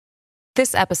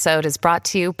This episode is brought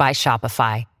to you by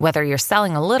Shopify. Whether you're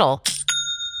selling a little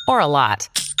or a lot,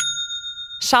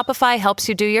 Shopify helps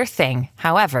you do your thing,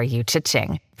 however you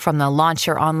cha-ching. From the launch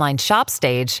your online shop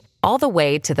stage, all the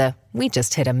way to the we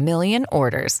just hit 1 million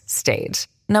orders stage.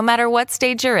 No matter what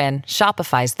stage you're in,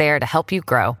 Shopify's there to help you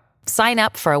grow. Sign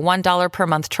up for a $1 per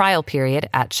month trial period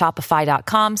at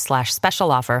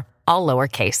shopify.com/special offer, all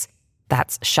lowercase.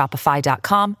 That's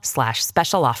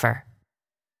shopify.com/special offer.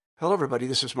 Hello, everybody.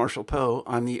 This is Marshall Poe.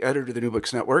 I'm the editor of the New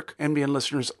Books Network. NBN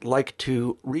listeners like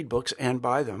to read books and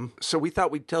buy them. So we thought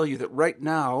we'd tell you that right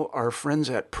now, our friends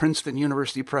at Princeton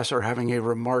University Press are having a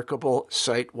remarkable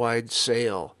site-wide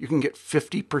sale. You can get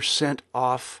 50%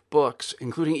 off books,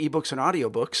 including ebooks and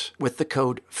audiobooks, with the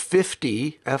code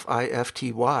 50,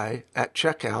 F-I-F-T-Y, at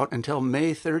checkout until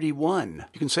May 31.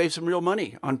 You can save some real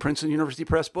money on Princeton University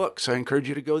Press books. I encourage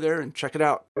you to go there and check it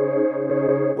out.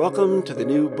 Welcome to the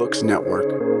New Books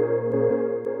Network.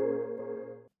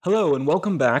 Hello, and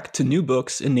welcome back to New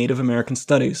Books in Native American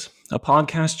Studies, a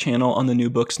podcast channel on the New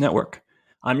Books Network.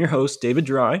 I'm your host, David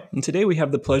Dry, and today we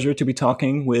have the pleasure to be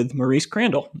talking with Maurice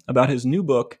Crandall about his new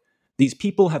book, These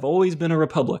People Have Always Been a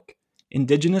Republic,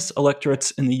 Indigenous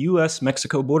Electorates in the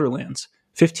U.S.-Mexico Borderlands,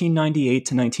 1598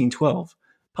 to 1912,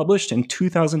 published in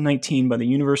 2019 by the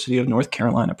University of North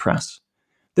Carolina Press.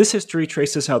 This history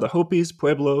traces how the Hopis,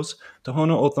 Pueblos,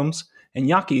 Tohono O'odhams, and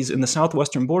Yaquis in the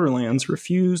southwestern borderlands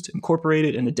refused,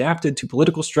 incorporated, and adapted to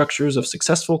political structures of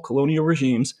successful colonial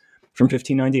regimes from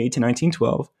 1598 to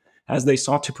 1912, as they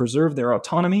sought to preserve their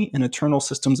autonomy and eternal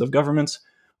systems of governments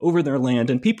over their land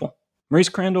and people. Maurice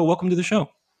Crandall, welcome to the show.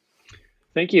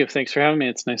 Thank you. Thanks for having me.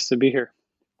 It's nice to be here.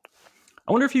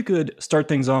 I wonder if you could start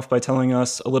things off by telling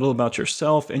us a little about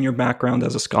yourself and your background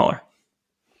as a scholar.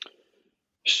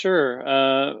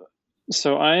 Sure.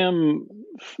 So I am,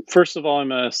 first of all,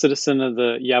 I'm a citizen of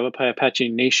the Yavapai Apache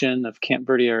Nation of Camp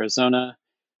Verde, Arizona.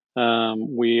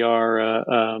 We are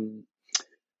an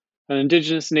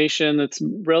indigenous nation that's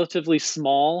relatively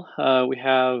small. We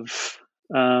have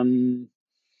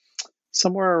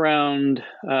somewhere around,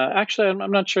 actually,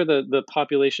 I'm not sure the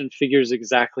population figures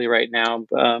exactly right now.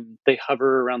 They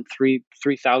hover around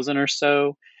 3,000 or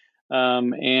so.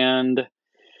 And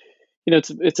you know,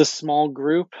 it's a small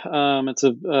group. It's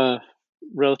a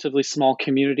relatively small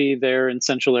community there in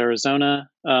central Arizona.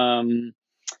 And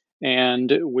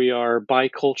we are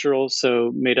bicultural,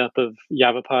 so made up of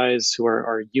Yavapais, who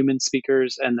are human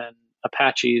speakers, and then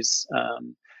Apaches,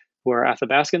 who are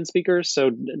Athabascan speakers. So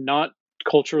not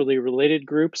culturally related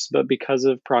groups, but because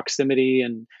of proximity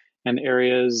and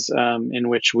areas in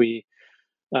which we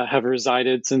have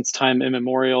resided since time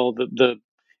immemorial, it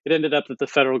ended up that the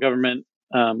federal government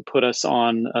put us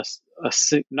on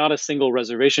not a single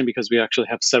reservation, because we actually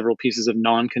have several pieces of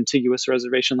non-contiguous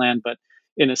reservation land, but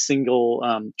in a single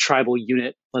tribal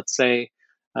unit, let's say.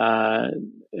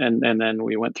 And then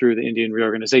we went through the Indian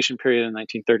reorganization period in the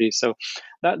 1930s. So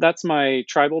that's my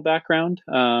tribal background.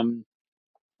 I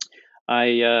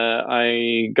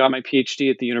got my PhD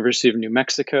at the University of New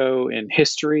Mexico in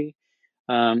history.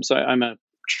 So I'm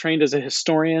trained as a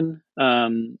historian.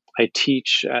 I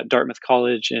teach at Dartmouth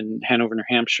College in Hanover, New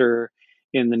Hampshire,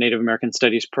 in the Native American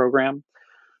Studies program.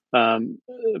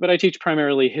 But I teach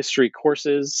primarily history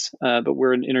courses, but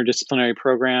we're an interdisciplinary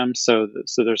program. So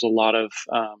there's a lot of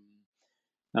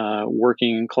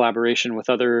working in collaboration with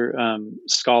other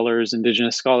scholars,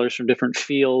 indigenous scholars from different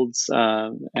fields,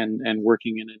 and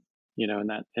working in it, you know,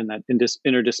 in that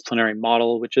interdisciplinary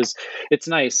model, which is, it's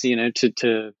nice, you know,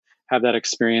 to have that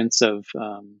experience of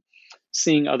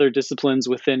seeing other disciplines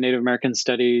within Native American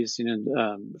studies, you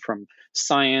know, from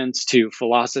science to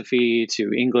philosophy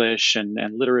to English and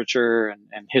literature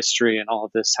and history and all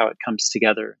of this, how it comes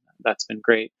together. That's been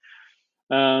great.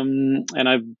 And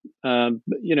I'm,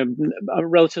 you know, a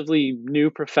relatively new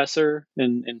professor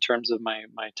in terms of my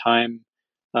time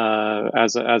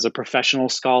as a professional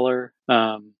scholar.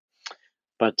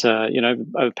 But you know, I have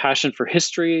a passion for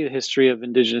history, the history of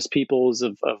indigenous peoples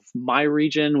of my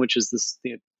region, which is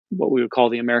what we would call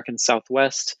the American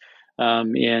Southwest,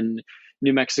 in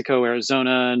New Mexico,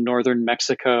 Arizona, northern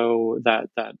Mexico, that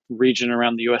region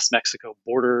around the U.S.-Mexico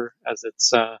border, as it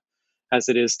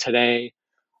is today,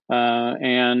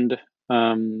 and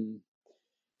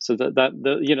so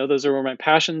you know, those are where my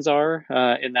passions are.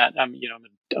 In that I'm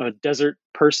a desert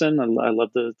person. I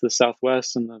love the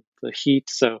Southwest and the heat.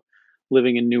 So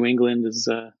living in New England is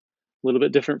a little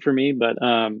bit different for me, but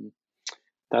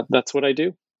that's what I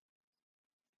do.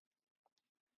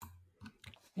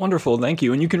 Wonderful, thank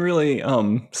you. And you can really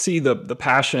see the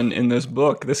passion in this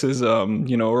book. This is a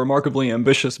remarkably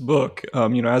ambitious book.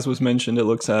 As was mentioned, it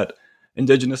looks at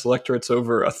indigenous electorates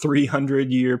over a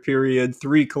 300-year period,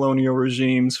 3 colonial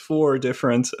regimes, 4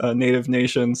 different native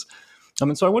nations.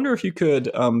 And so I wonder if you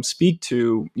could speak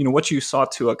to, what you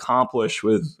sought to accomplish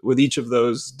with each of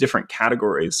those different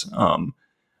categories,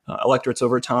 electorates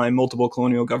over time, multiple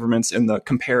colonial governments, and the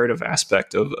comparative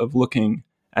aspect of looking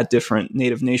at different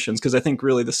native nations, because I think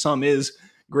really the sum is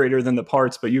greater than the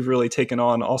parts, but you've really taken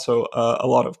on also a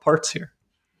lot of parts here.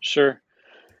 Sure.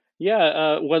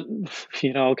 Yeah.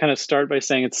 I'll kind of start by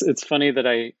saying it's funny that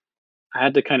I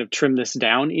had to kind of trim this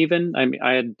down even. I mean,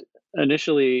 I had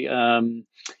initially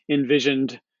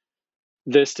envisioned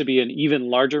this to be an even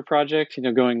larger project,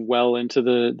 going well into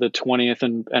the 20th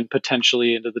and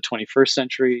potentially into the 21st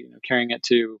century, carrying it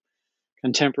to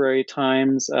contemporary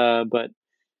times. But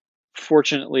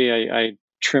fortunately, I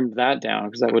trimmed that down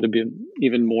because that would have been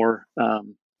even more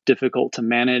difficult to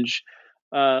manage.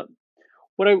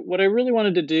 What I really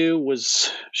wanted to do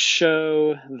was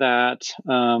show that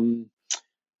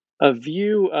a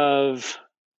view of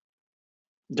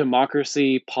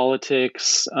democracy,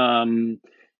 politics,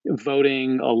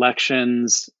 voting,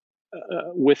 elections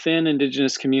within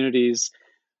indigenous communities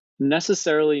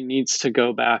necessarily needs to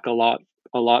go back a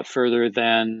lot further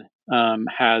than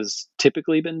has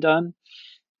typically been done.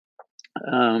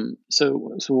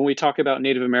 So when we talk about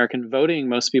Native American voting,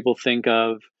 most people think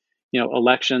of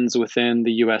elections within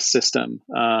the U.S. system.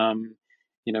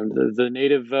 The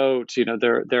Native vote.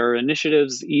 There are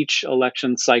initiatives each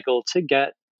election cycle to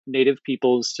get Native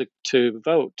peoples to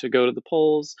vote, to go to the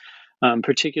polls,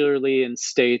 particularly in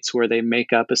states where they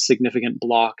make up a significant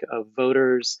block of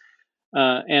voters.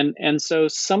 And so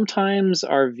sometimes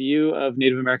our view of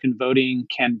Native American voting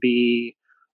can be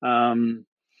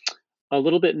a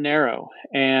little bit narrow,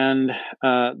 and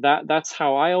that's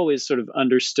how I always sort of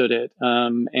understood it.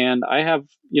 And I have,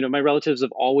 my relatives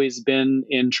have always been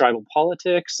in tribal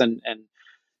politics, and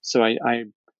so I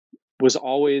was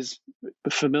always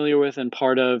familiar with and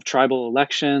part of tribal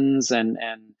elections, and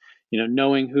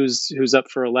knowing who's up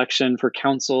for election for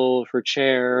council, for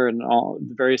chair, and all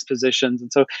the various positions.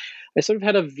 And so I sort of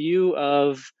had a view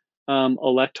of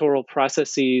electoral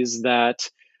processes that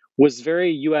was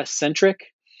very U.S. centric.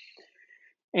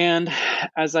 And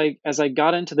as I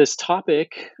got into this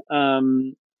topic,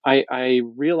 I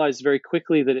realized very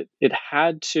quickly that it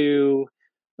had to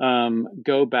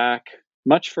go back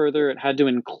much further. It had to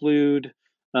include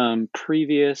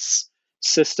previous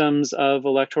systems of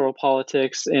electoral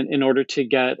politics in order to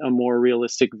get a more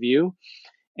realistic view.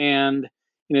 And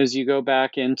as you go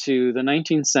back into the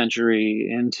 19th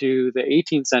century, into the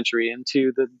 18th century,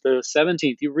 into the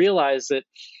 17th, you realize that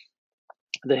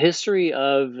the history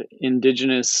of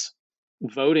indigenous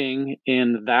voting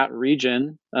in that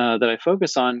region that I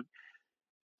focus on,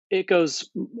 it goes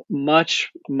much,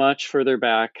 much further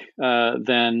back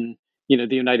than the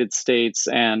United States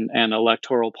and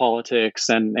electoral politics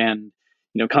and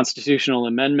constitutional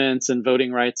amendments and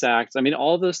voting rights acts. I mean,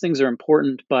 all of those things are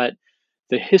important, but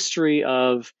the history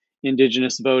of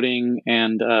indigenous voting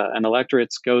and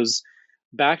electorates goes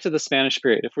back to the Spanish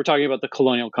period, if we're talking about the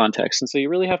colonial context. And so you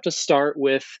really have to start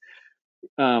with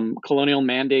colonial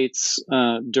mandates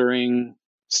during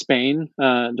Spain,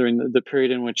 during the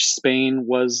period in which Spain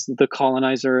was the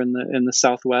colonizer in the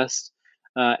Southwest.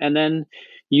 And then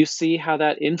you see how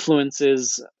that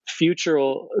influences future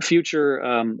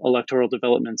electoral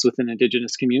developments within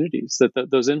indigenous communities, that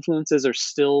those influences are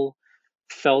still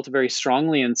felt very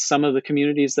strongly in some of the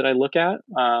communities that I look at,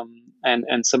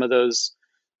 and some of those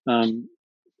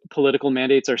political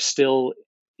mandates are still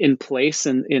in place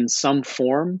in some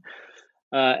form.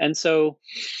 And so,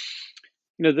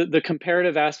 the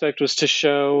comparative aspect was to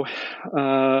show,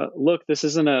 look, this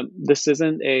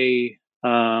isn't a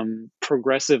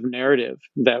progressive narrative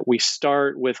that we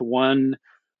start with one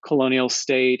colonial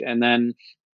state and then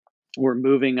we're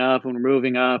moving up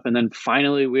and then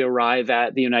finally we arrive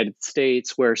at the United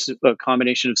States, where a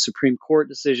combination of Supreme Court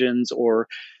decisions or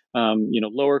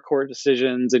lower court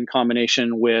decisions in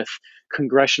combination with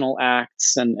congressional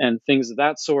acts and things of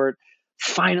that sort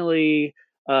finally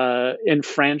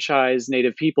enfranchise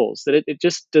Native peoples. That it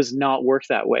just does not work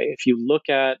that way. If you look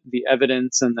at the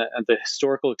evidence and the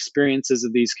historical experiences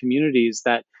of these communities,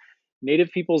 that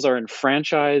Native peoples are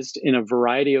enfranchised in a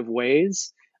variety of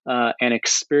ways and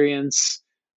experience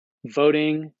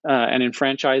voting and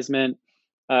enfranchisement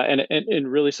and in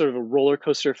really sort of a roller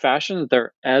coaster fashion. There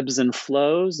are ebbs and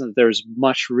flows, and there's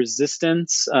much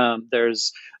resistance,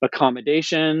 there's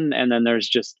accommodation, and then there's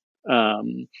just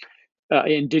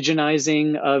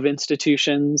indigenizing of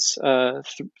institutions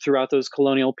throughout those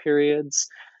colonial periods.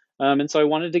 And so I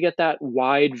wanted to get that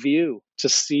wide view to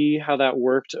see how that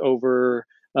worked over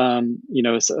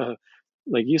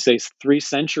like you say, 3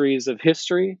 centuries of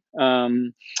history.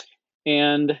 And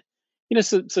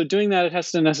so doing that, it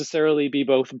has to necessarily be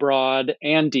both broad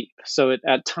and deep. So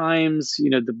at times,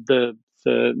 the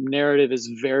narrative is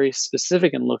very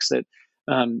specific and looks at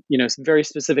very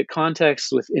specific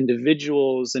contexts with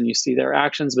individuals, and you see their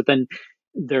actions. But then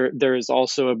there is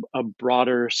also a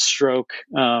broader stroke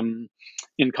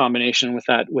in combination with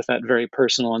that very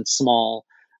personal and small.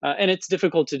 And it's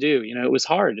difficult to do. It was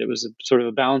hard. It was sort of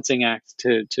a balancing act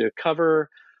to cover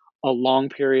a long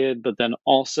period, but then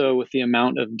also with the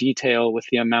amount of detail, with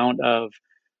the amount of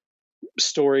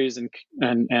stories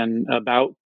and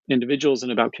about individuals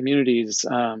and about communities,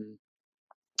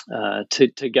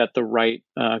 to get the right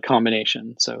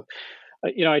combination. So,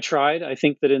 I tried. I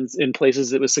think that in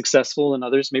places it was successful, and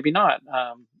others maybe not.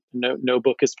 No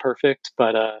book is perfect,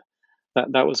 but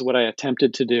that was what I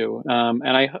attempted to do.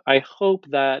 And I hope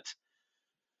that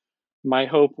my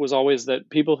hope was always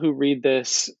that people who read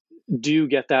this do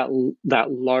get that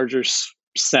larger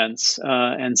sense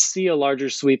and see a larger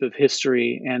sweep of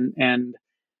history and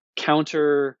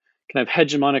counter kind of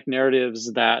hegemonic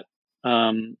narratives that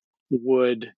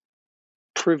would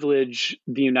privilege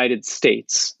the United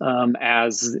States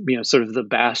as sort of the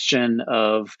bastion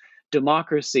of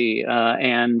democracy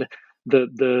and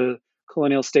the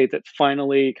colonial state that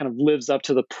finally kind of lives up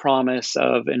to the promise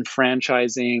of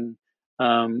enfranchising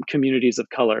communities of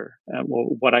color.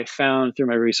 What I found through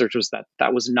my research was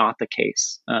that was not the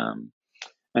case,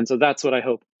 and so that's what I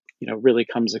hope really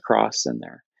comes across in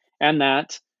there, and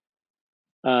that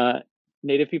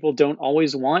Native people don't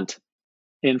always want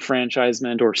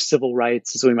enfranchisement or civil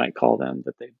rights, as we might call them.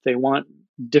 That they want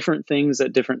different things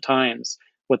at different times.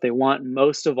 What they want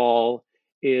most of all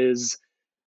is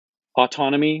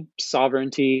autonomy,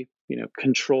 sovereignty,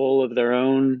 control of their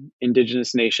own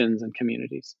indigenous nations and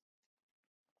communities.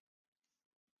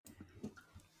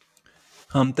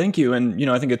 Thank you. And,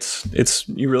 I think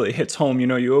you really hits home.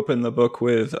 You open the book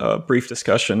with a brief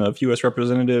discussion of U.S.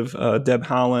 Representative Deb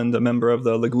Haaland, a member of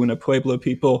the Laguna Pueblo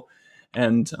people.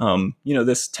 And,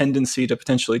 this tendency to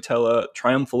potentially tell a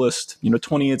triumphalist,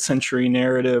 20th century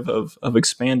narrative of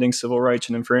expanding civil rights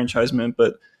and enfranchisement.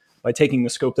 But by taking the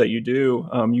scope that you do,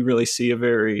 you really see a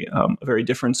very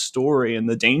different story and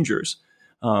the dangers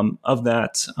of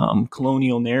that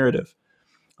colonial narrative.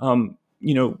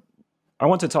 I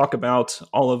want to talk about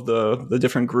all of the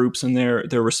different groups and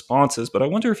their responses, but I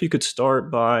wonder if you could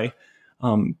start by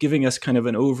giving us kind of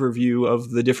an overview of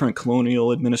the different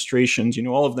colonial administrations.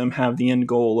 All of them have the end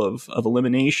goal of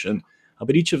elimination,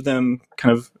 but each of them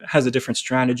kind of has a different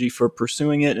strategy for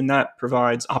pursuing it, and that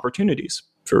provides opportunities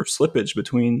for slippage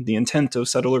between the intent of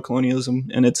settler colonialism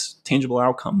and its tangible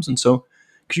outcomes. And so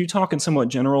could you talk in somewhat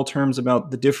general terms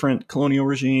about the different colonial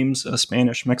regimes,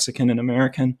 Spanish, Mexican, and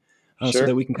American, Sure. so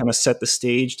that we can kind of set the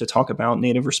stage to talk about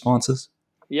Native responses?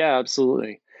 Yeah,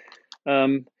 absolutely.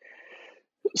 So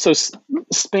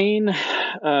Spain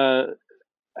has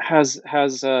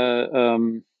a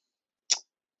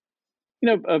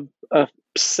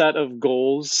set of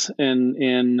goals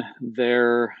in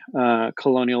their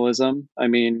colonialism. I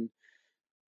mean,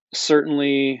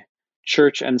 certainly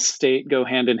church and state go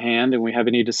hand in hand, and we have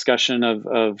any discussion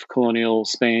of colonial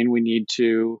Spain, we need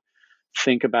to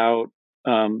think about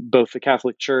both the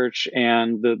Catholic Church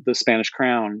and the Spanish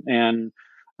Crown. And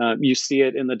you see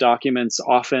it in the documents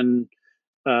often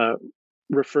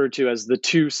referred to as the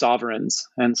two sovereigns.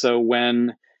 And so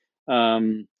when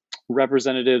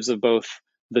representatives of both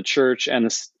the church and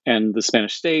the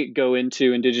Spanish state go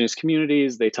into indigenous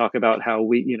communities, they talk about how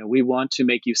we want to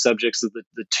make you subjects of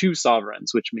the two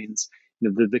sovereigns, which means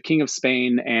the King of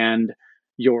Spain and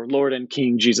your Lord and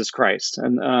King Jesus Christ.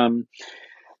 And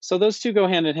so those two go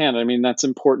hand in hand. I mean, that's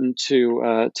important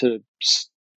to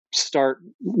start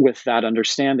with that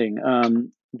understanding.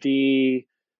 The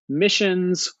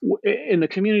missions in the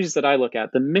communities that I look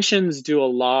at, the missions do a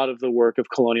lot of the work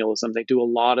of colonialism. They do a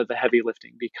lot of the heavy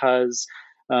lifting because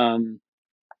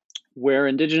where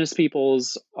indigenous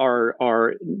peoples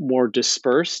are more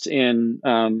dispersed in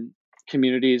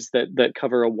communities that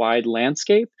cover a wide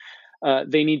landscape,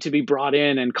 they need to be brought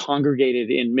in and congregated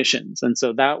in missions. And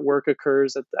so that work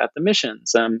occurs at the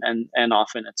missions. And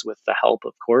often it's with the help,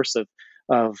 of course,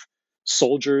 of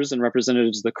soldiers and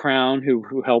representatives of the crown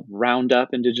who help round up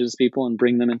indigenous people and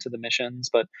bring them into the missions.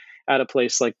 But at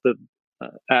places like the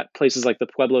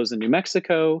Pueblos in New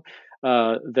Mexico,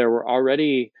 there were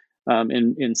already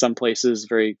in some places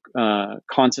very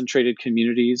concentrated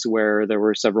communities where there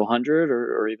were several hundred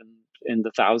or even in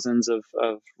the thousands of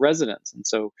residents. And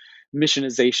so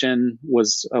missionization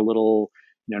was a little,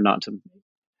 not to,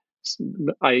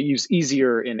 I use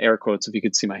easier in air quotes if you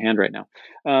could see my hand right now.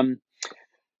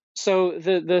 So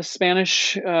the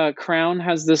Spanish crown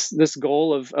has this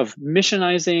goal of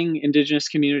missionizing indigenous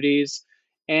communities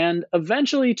and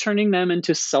eventually turning them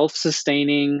into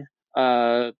self-sustaining,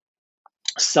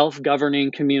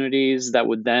 self-governing communities that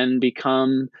would then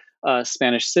become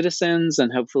Spanish citizens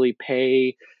and hopefully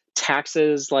pay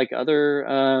taxes like other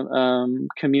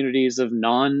communities of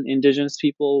non-indigenous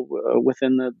people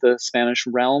within the Spanish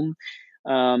realm.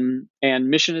 And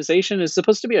missionization is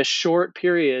supposed to be a short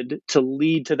period to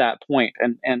lead to that point.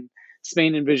 And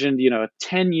Spain envisioned, a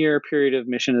 10-year period of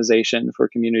missionization for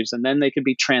communities, and then they could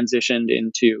be transitioned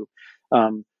into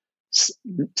um,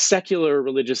 secular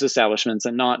religious establishments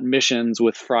and not missions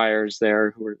with friars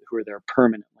there who are there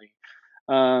permanently.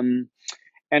 Um,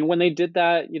 and when they did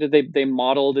that, they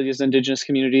modeled these indigenous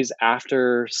communities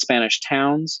after Spanish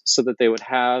towns so that they would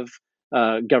have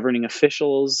governing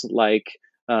officials like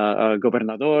a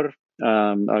gobernador,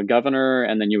 a governor,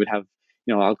 and then you would have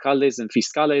alcaldes and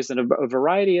fiscales and a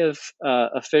variety of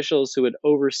officials who would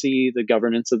oversee the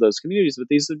governance of those communities. But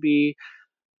these would be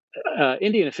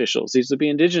Indian officials. These would be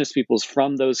indigenous peoples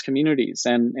from those communities.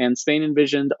 And Spain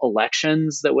envisioned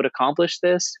elections that would accomplish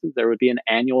this. There would be an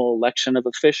annual election of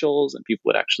officials, and people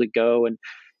would actually go and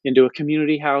into a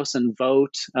community house and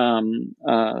vote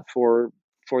for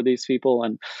these people.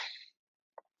 And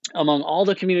among all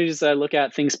the communities that I look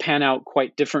at, things pan out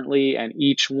quite differently, and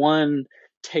each one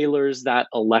tailors that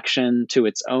election to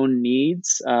its own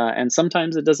needs. And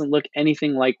sometimes it doesn't look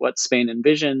anything like what Spain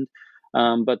envisioned.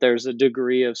 But there's a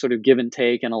degree of sort of give and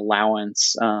take and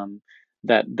allowance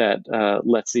that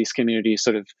lets these communities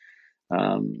sort of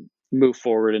move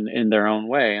forward in their own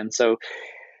way. And so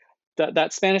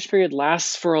that Spanish period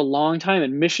lasts for a long time,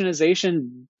 and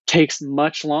missionization takes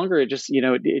much longer. It just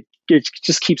it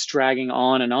just keeps dragging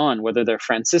on and on, whether they're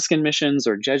Franciscan missions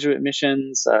or Jesuit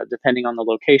missions, depending on the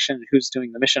location, who's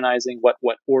doing the missionizing,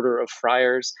 what order of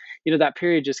friars. That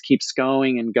period just keeps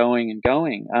going and going and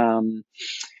going.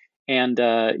 And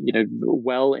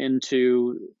well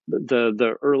into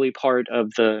the early part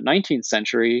of the 19th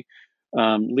century,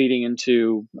 leading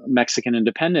into Mexican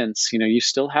independence, you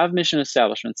still have mission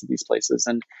establishments in these places,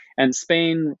 and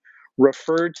Spain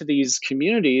referred to these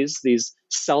communities, these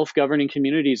self-governing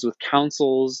communities with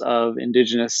councils of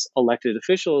indigenous elected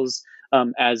officials,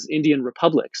 as Indian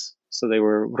republics. So they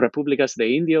were repúblicas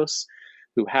de indios,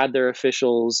 who had their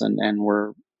officials and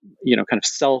were kind of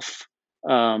self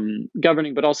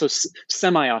governing, but also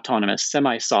semi-autonomous,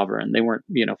 semi-sovereign. They weren't,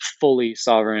 fully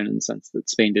sovereign in the sense that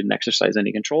Spain didn't exercise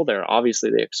any control there. Obviously,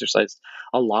 they exercised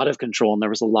a lot of control, and there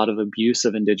was a lot of abuse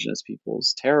of indigenous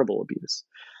peoples, terrible abuse.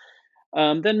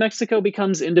 Then Mexico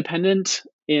becomes independent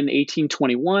in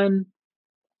 1821,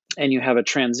 and you have a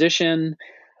transition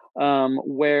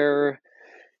where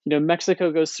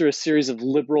Mexico goes through a series of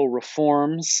liberal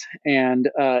reforms, and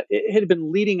it had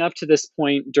been leading up to this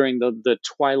point during the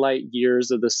twilight years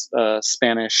of this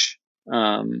Spanish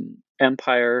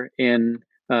empire in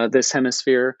this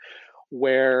hemisphere,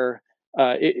 where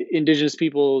indigenous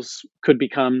peoples could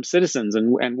become citizens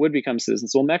and would become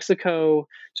citizens. Well, Mexico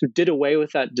sort of did away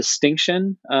with that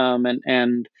distinction,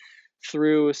 and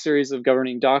through a series of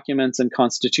governing documents and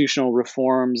constitutional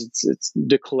reforms, it's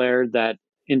declared that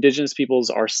indigenous peoples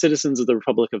are citizens of the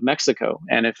Republic of Mexico.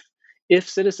 And if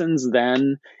citizens,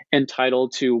 then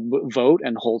entitled to vote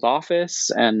and hold office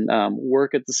and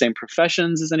work at the same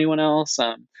professions as anyone else.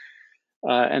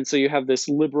 And so you have this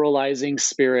liberalizing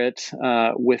spirit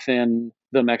within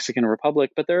the Mexican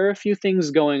Republic. But there are a few things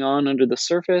going on under the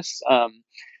surface.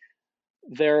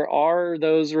 There are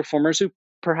those reformers who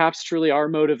perhaps truly are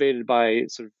motivated by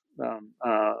sort of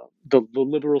the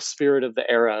liberal spirit of the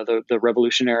era, the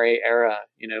revolutionary era,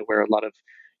 where a lot of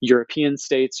European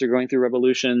states are going through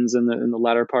revolutions in the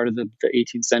latter part of the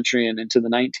 18th century and into the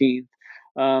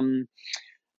 19th.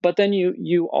 But then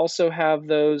you also have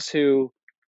those who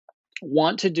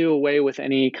want to do away with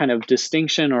any kind of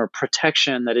distinction or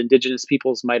protection that indigenous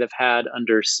peoples might have had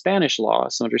under Spanish law.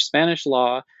 So under Spanish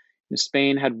law,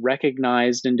 Spain had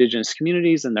recognized indigenous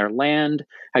communities and their land,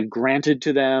 had granted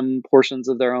to them portions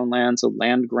of their own land, so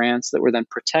land grants that were then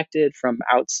protected from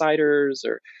outsiders,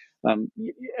 or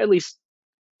at least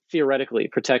theoretically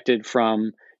protected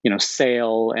from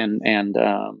sale and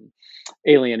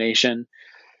alienation.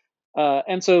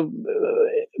 And so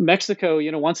Mexico,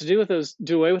 wants to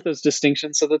do away with those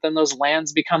distinctions so that then those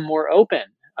lands become more open.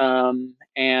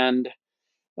 And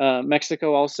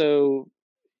Mexico also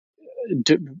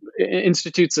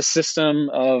institutes a system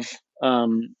of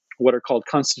what are called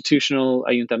constitutional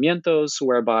ayuntamientos,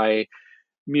 whereby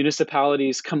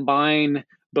municipalities combine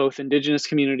both indigenous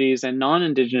communities and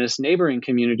non-indigenous neighboring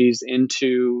communities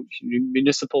into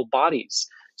municipal bodies,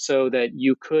 so that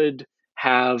you could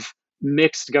have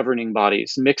mixed governing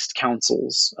bodies, mixed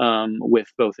councils, with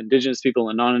both indigenous people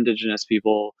and non-indigenous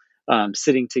people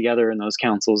sitting together in those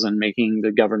councils and making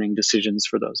the governing decisions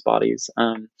for those bodies.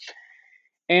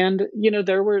 And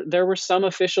there were some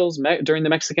officials during the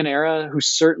Mexican era who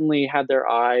certainly had their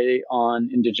eye on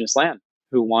indigenous land,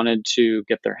 who wanted to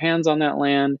get their hands on that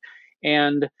land.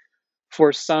 And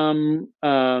for some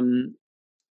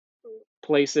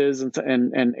places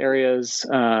and areas,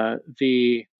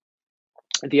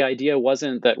 the idea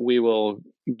wasn't that we will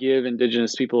give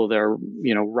indigenous people their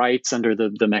rights under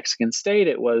the Mexican state.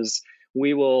 It was,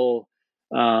 we will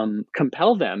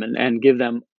compel them and give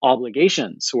them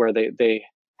obligations where they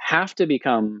have to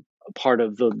become a part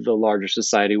of the larger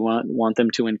society. Want them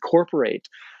to incorporate.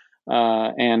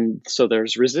 And so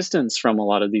there's resistance from a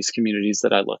lot of these communities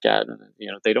that I look at.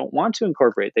 They don't want to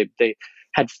incorporate. They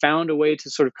had found a way to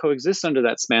sort of coexist under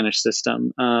that Spanish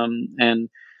system.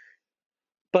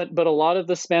 But a lot of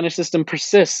the Spanish system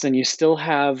persists, and you still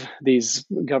have these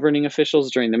governing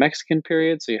officials during the Mexican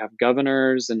period. So you have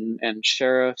governors and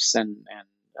sheriffs and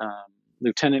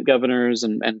lieutenant governors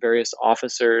and various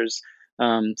officers.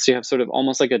 So you have sort of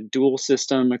almost like a dual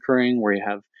system occurring where you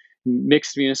have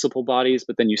mixed municipal bodies,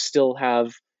 but then you still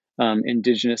have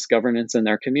indigenous governance in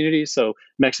their communities. So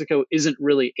Mexico isn't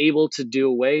really able to do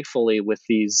away fully with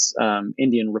these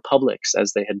Indian republics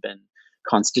as they had been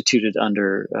constituted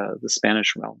under the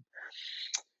Spanish realm.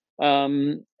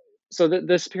 So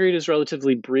this period is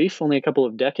relatively brief, only a couple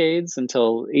of decades,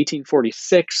 until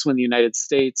 1846, when the United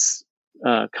States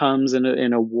comes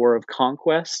in a war of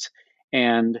conquest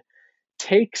and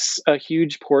takes a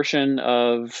huge portion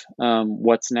of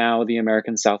what's now the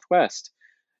American Southwest.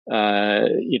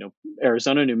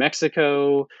 Arizona, New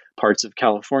Mexico, parts of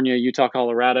California, Utah,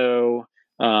 Colorado,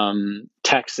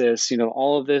 Texas,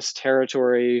 all of this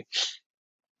territory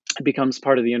becomes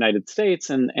part of the United States.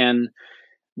 And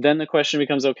then the question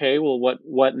becomes, okay, well,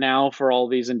 what now for all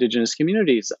these indigenous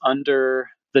communities? Under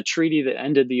the treaty that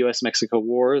ended the U.S.-Mexico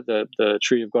War, the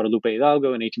Treaty of Guadalupe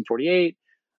Hidalgo in 1848,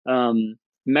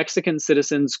 Mexican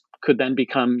citizens could then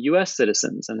become U.S.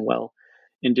 citizens. And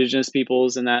indigenous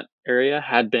peoples in that area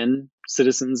had been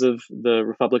citizens of the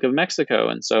Republic of Mexico.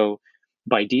 And so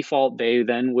by default, they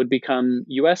then would become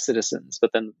U.S. citizens.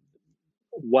 But then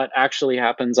what actually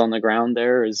happens on the ground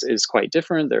there is quite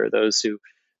different. There are those who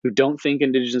don't think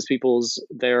indigenous peoples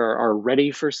there are ready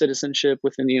for citizenship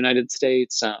within the United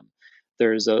States.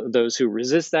 There's those who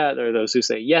resist that. There are those who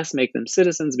say, yes, make them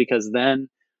citizens, because then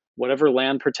whatever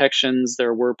land protections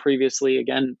there were previously,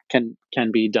 again,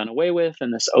 can be done away with.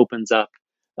 And this opens up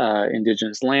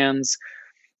indigenous lands.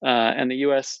 And the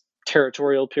U.S.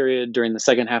 territorial period during the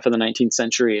second half of the 19th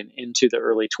century and into the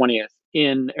early 20th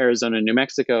in Arizona and New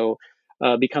Mexico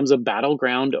becomes a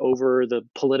battleground over the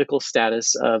political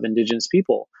status of indigenous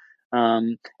people.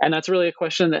 And that's really a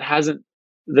question that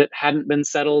hadn't been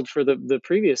settled for the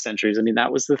previous centuries. I mean,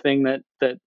 that was the thing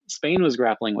that Spain was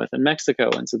grappling with in Mexico.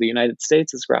 And so the United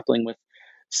States is grappling with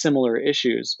similar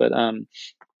issues. But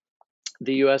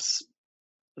the U.S.,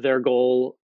 their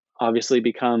goal obviously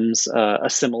becomes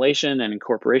assimilation and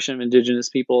incorporation of indigenous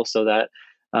people, so that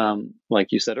like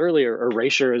you said earlier,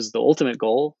 erasure is the ultimate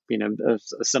goal.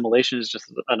 Assimilation is just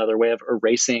another way of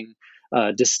erasing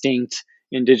distinct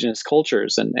indigenous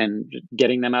cultures and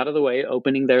getting them out of the way,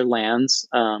 opening their lands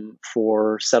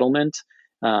for settlement,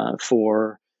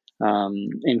 for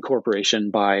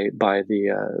incorporation by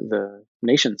the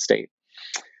nation state.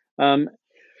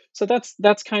 So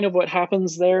that's kind of what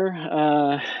happens there.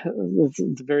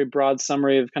 It's a very broad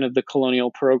summary of kind of the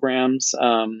colonial programs.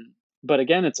 But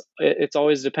again, it's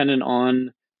always dependent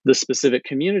on the specific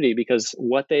community, because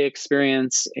what they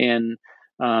experience in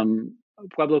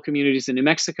Pueblo communities in New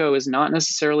Mexico is not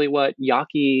necessarily what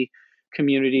Yaqui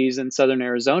communities in southern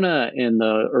Arizona in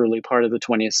the early part of the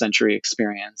 20th century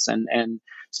experience. And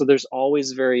so there's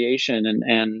always variation,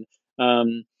 and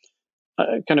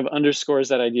kind of underscores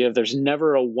that idea of there's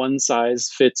never a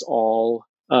one-size-fits-all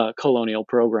colonial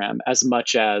program, as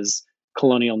much as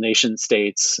colonial nation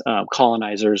states,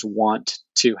 colonizers want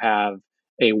to have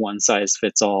a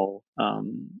one-size-fits-all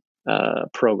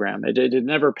program. It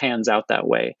never pans out that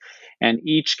way. And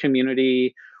each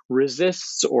community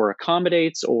resists or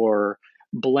accommodates or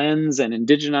blends and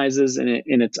indigenizes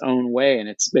in its own way. And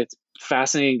it's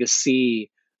fascinating to see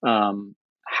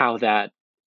how that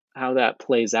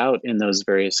plays out in those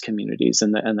various communities,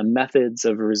 and the methods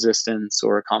of resistance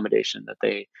or accommodation that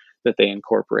they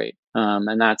incorporate.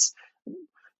 And that's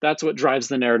what drives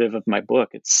the narrative of my book.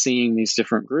 It's seeing these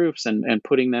different groups and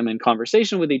putting them in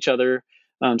conversation with each other,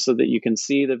 so that you can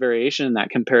see the variation in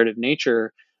that comparative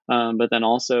nature, but then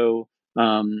also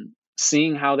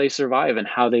seeing how they survive and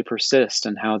how they persist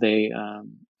and how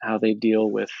they deal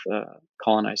with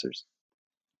colonizers.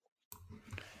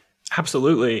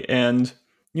 Absolutely. And,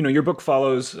 your book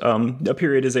follows a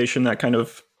periodization that kind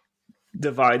of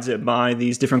divides it by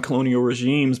these different colonial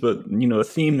regimes. But, a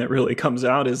theme that really comes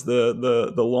out is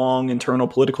the long internal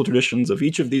political traditions of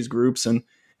each of these groups and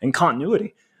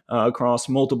continuity across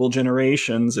multiple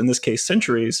generations, in this case,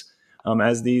 centuries,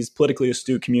 as these politically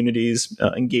astute communities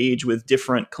engage with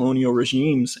different colonial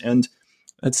regimes. And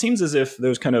it seems as if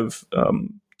there's kind of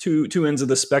two ends of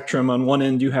the spectrum. On one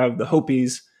end, you have the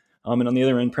Hopis, and on the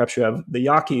other end, perhaps you have the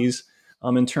Yaquis,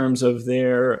 in terms of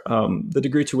their the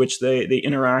degree to which they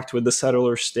interact with the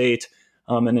settler state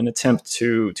in an attempt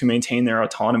to maintain their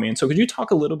autonomy. And so, could you talk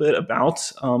a little bit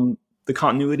about the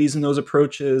continuities in those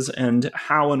approaches and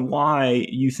how and why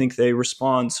you think they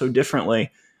respond so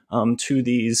differently to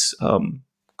these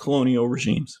colonial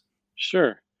regimes?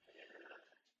 Sure.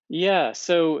 Yeah.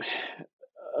 So,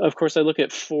 of course, I look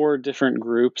at 4 different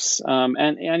groups,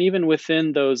 and even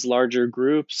within those larger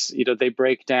groups, they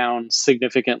break down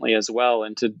significantly as well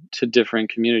into different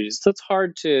communities. So it's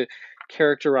hard to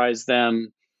characterize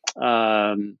them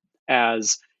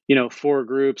as 4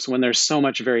 groups when there's so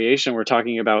much variation. We're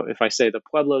talking about, if I say the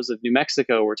Pueblos of New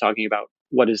Mexico, we're talking about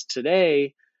what is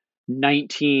today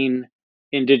 19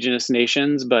 indigenous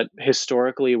nations, but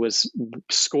historically was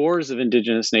scores of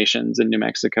indigenous nations in New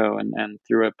Mexico, and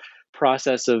through a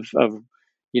process of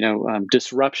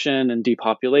disruption and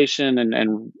depopulation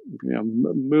and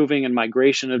moving and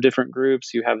migration of different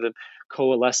groups, you have them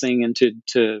coalescing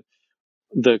into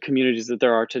the communities that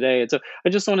there are today. And so I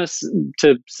just want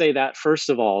to say that, first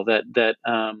of all, that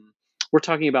we're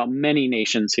talking about many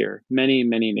nations here, many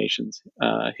nations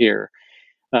here.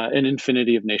 An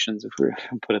infinity of nations, if we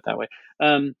put it that way.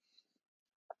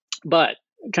 But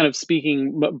kind of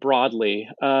speaking broadly,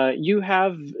 you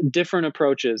have different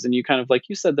approaches, and you kind of, like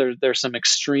you said, there's some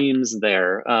extremes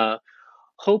there.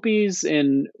 Hopis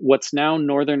in what's now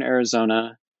northern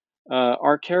Arizona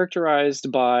are characterized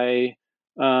by,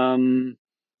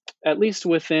 at least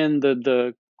within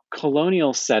the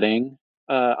colonial setting,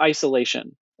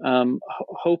 isolation.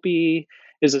 Hopi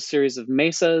is a series of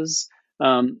mesas.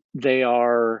 They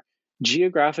are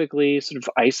geographically sort of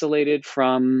isolated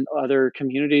from other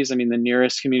communities. I mean, the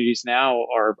nearest communities now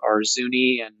are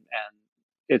Zuni, and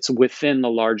it's within the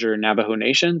larger Navajo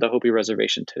Nation. The Hopi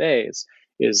Reservation today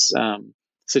is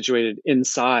situated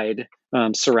inside,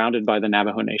 surrounded by the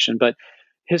Navajo Nation. But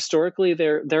historically,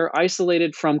 they're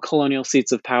isolated from colonial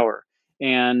seats of power,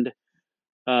 and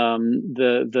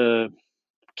the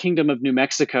Kingdom of New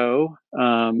Mexico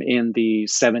in the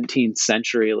 17th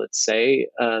century, let's say,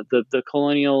 the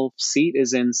colonial seat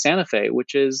is in Santa Fe,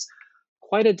 which is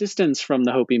quite a distance from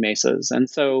the Hopi Mesas. And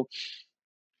so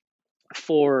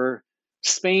for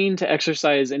Spain to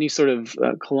exercise any sort of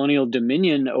colonial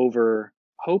dominion over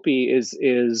Hopi is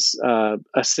a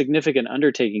significant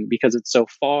undertaking, because it's so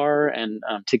far, and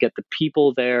to get the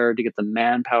people there, to get the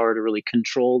manpower to really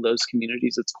control those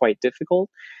communities, it's quite difficult.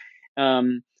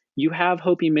 You have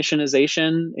Hopi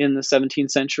missionization in the 17th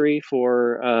century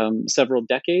for several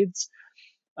decades,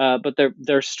 but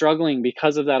they're struggling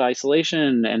because of that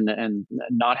isolation and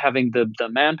not having the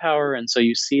manpower, and so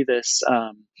you see this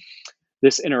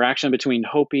this interaction between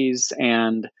Hopis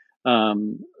and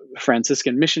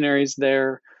Franciscan missionaries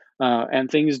there,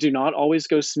 and things do not always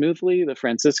go smoothly. The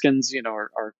Franciscans,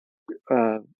 are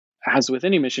as with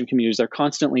any mission communities, they're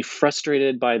constantly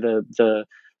frustrated by the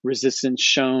resistance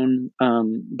shown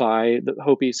by the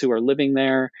Hopis who are living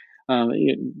there,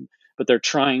 but they're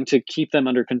trying to keep them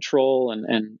under control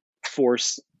and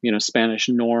force Spanish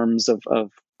norms of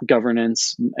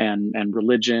governance and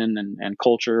religion and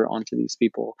culture onto these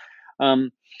people.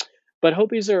 But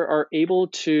Hopis are able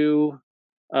to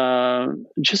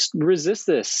just resist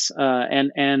this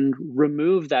and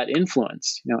remove that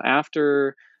influence.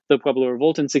 After the Pueblo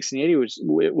Revolt in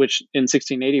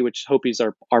 1680, which Hopis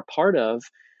are part of,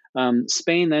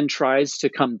 Spain then tries to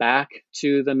come back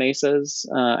to the mesas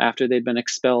after they'd been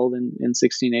expelled in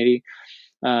 1680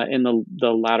 in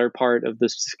the latter part of the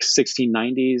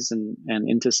 1690s and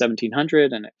into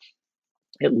 1700, and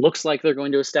it looks like they're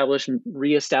going to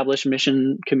reestablish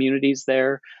mission communities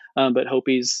there, but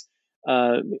Hopis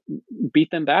beat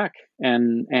them back,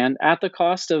 and at the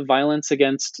cost of violence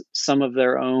against some of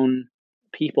their own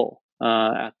people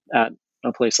at a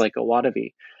place like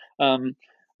Owadavie.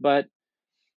 But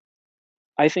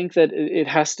I think that it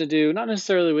has to do not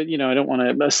necessarily with, I don't want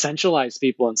to essentialize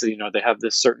people and say, they have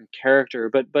this certain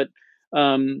character, but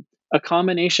a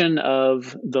combination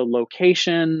of the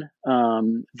location,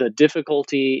 the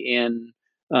difficulty in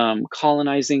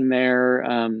colonizing there,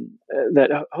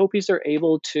 that Hopis are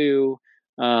able to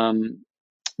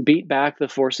beat back the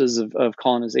forces of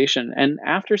colonization. And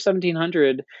after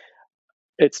 1700,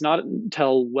 it's not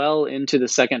until well into the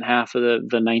second half of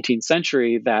the 19th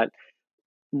century that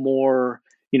more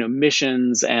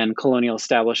missions and colonial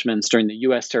establishments during the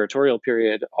U.S. territorial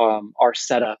period are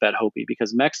set up at Hopi,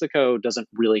 because Mexico doesn't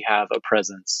really have a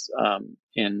presence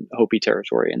in Hopi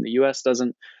territory, and the U.S.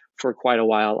 doesn't for quite a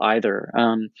while either.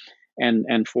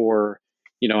 And for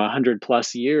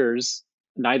 100+ years,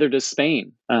 neither does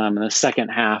Spain in the second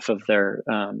half of their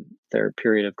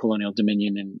period of colonial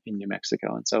dominion in New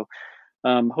Mexico. And so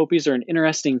Hopis are an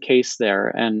interesting case there,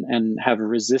 and have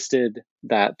resisted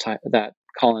that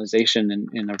colonization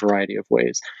in a variety of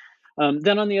ways.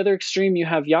 Then on the other extreme, you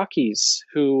have Yaquis,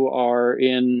 who are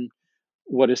in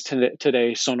what is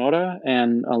today Sonora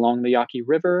and along the Yaqui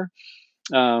River.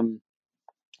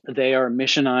 They are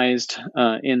missionized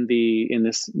in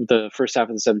the first half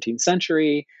of the 17th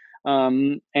century,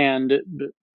 and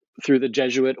through the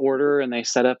Jesuit order, and they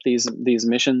set up these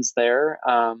missions there.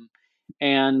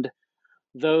 And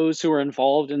those who are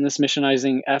involved in this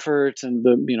missionizing effort and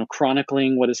the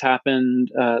chronicling what has happened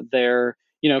there,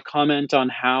 comment on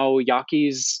how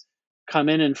Yaquis come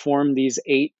in and form these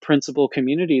 8 principal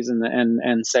communities,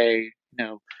 and say,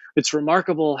 it's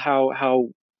remarkable how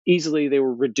easily they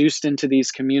were reduced into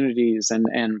these communities,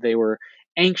 and they were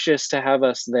anxious to have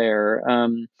us there.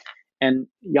 And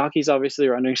Yaquis obviously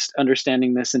are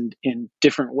understanding this in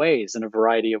different ways, in a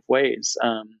variety of ways.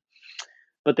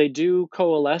 But they do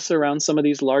coalesce around some of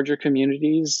these larger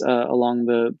communities along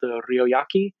the Rio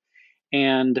Yaqui,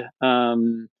 and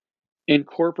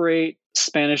incorporate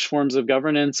Spanish forms of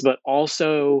governance, but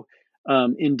also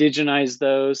indigenize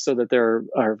those so that there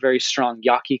are very strong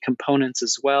Yaqui components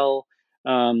as well.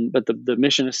 But the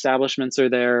mission establishments are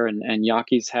there, and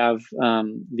Yaquis have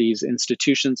these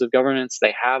institutions of governance.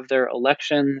 They have their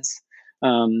elections,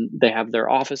 they have their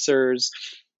officers,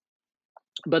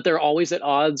 but they're always at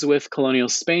odds with colonial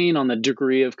Spain on the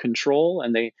degree of control.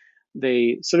 And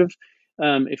they sort of,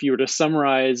 if you were to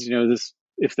summarize, this,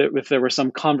 if there were some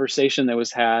conversation that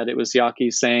was had, it was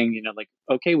Yaquis saying,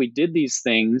 okay, we did these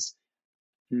things,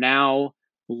 now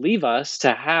leave us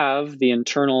to have the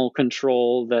internal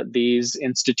control that these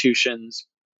institutions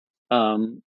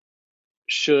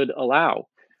should allow.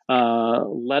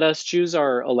 Let us choose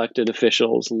our elected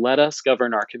officials. Let us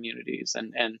govern our communities.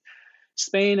 And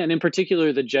Spain, and in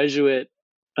particular the Jesuit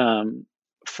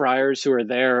friars who are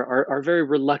there, are very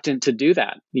reluctant to do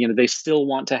that. They still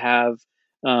want to have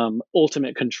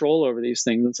ultimate control over these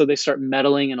things, and so they start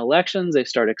meddling in elections. They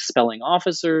start expelling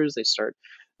officers. They start,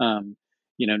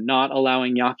 not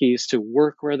allowing Yaquis to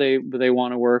work where they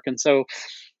want to work. And so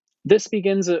this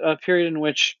begins a period in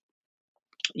which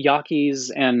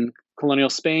Yaquis and colonial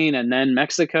Spain, and then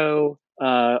Mexico,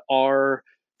 are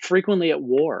frequently at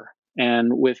war.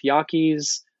 And with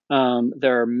Yaquis,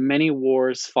 there are many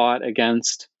wars fought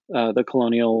against the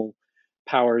colonial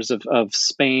powers of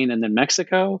Spain and then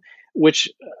Mexico, which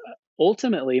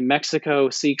ultimately Mexico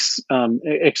seeks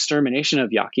extermination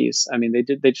of Yaquis. I mean,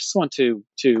 they just want to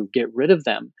get rid of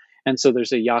them. And so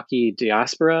there's a Yaqui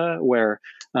diaspora where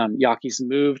Yaquis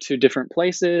move to different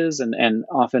places and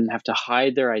often have to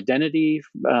hide their identity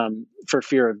for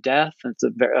fear of death. It's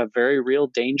a very real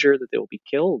danger that they will be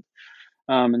killed.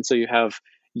 And so you have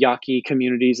Yaqui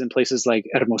communities in places like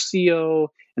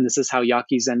Hermosillo, and this is how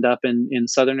Yaquis end up in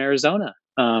southern Arizona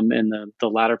in the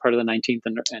latter part of the 19th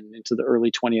and into the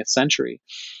early 20th century.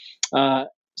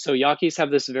 So Yaquis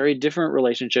have this very different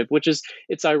relationship,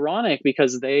 it's ironic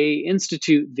because they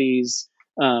institute these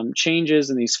changes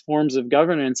and these forms of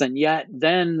governance, and yet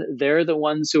then they're the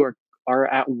ones who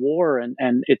are at war, and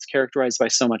it's characterized by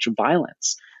so much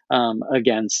violence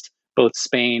against both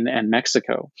Spain and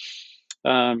Mexico.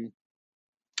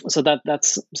 So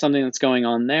that's something that's going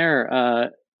on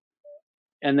there.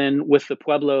 And then with the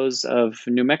Pueblos of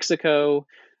New Mexico,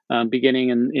 beginning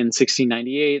in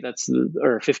 1698,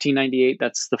 or 1598,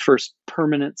 that's the first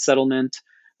permanent settlement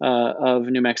of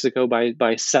New Mexico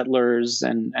by settlers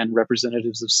and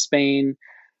representatives of Spain.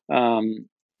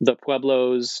 The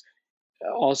Pueblos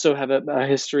also have a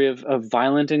history of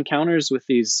violent encounters with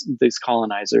these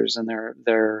colonizers, and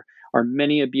there are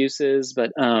many abuses.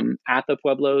 But at the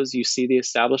Pueblos, you see the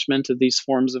establishment of these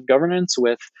forms of governance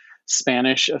with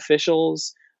Spanish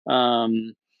officials,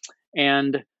 and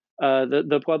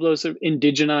the Pueblos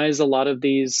indigenize a lot of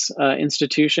these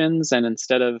institutions, and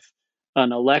instead of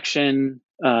an election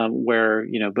where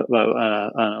an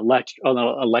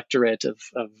electorate of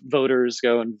voters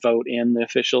go and vote in the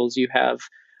officials, you have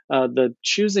the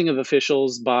choosing of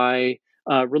officials by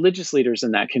religious leaders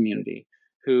in that community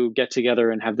who get together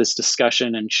and have this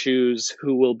discussion and choose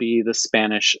who will be the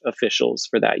Spanish officials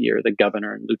for that year, the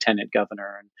governor and lieutenant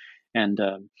governor and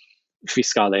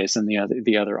fiscales and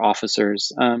the other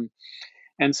officers.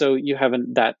 And so you have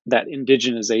that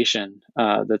indigenization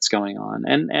that's going on,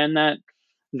 and that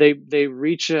they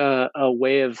reach a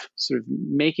way of sort of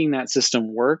making that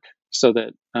system work so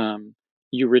that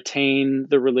you retain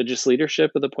the religious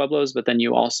leadership of the pueblos, but then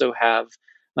you also have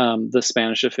the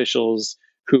Spanish officials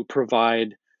who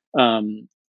provide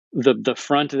the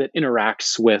front that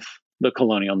interacts with the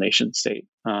colonial nation state,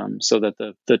 so that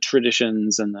the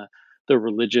traditions and the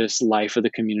religious life of the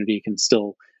community can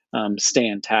still stay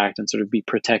intact and sort of be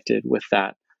protected with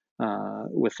that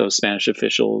with those Spanish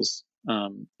officials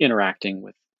interacting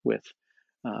with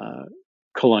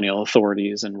colonial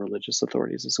authorities and religious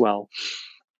authorities as well.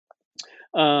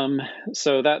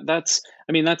 So that's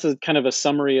a kind of a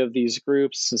summary of these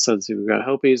groups. So we've got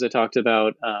Hopis I talked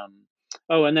about.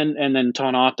 And then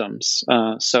Tohono-O'odhams.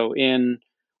 So in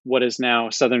what is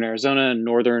now southern Arizona and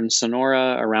northern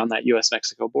Sonora, around that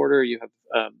U.S.-Mexico border, you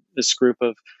have this group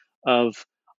of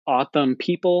O'odham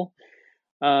people.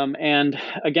 And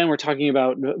again, we're talking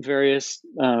about various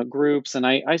groups, and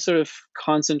I sort of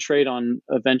concentrate on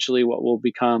eventually what will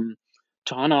become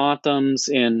Tohono-O'odhams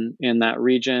in that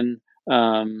region.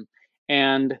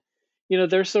 And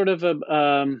they're sort of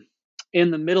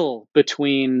in the middle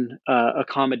between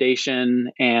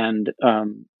accommodation and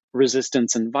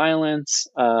resistance and violence.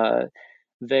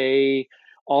 They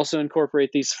also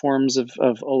incorporate these forms of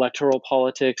electoral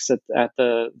politics at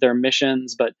their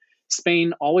missions, but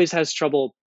Spain always has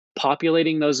trouble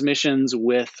populating those missions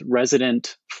with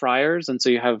resident friars, and so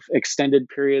you have extended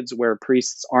periods where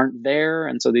priests aren't there,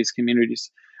 and so these communities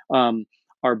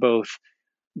are both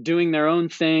doing their own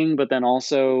thing, but then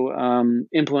also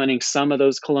implementing some of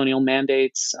those colonial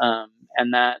mandates,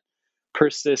 and that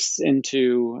persists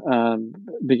into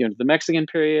the Mexican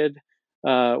period,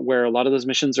 where a lot of those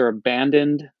missions are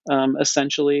abandoned,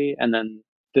 essentially, and then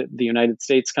the United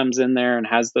States comes in there and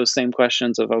has those same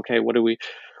questions of, okay, what do we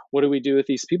do with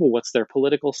these people? What's their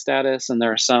political status? And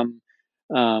there are some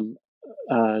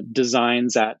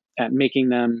designs at making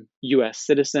them U.S.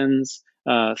 citizens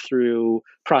through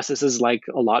processes like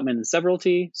allotment and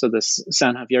severalty. So this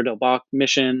San Javier del Bac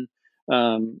mission,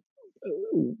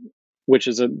 which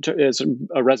is a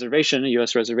reservation, a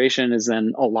U.S. reservation, is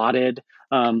then allotted,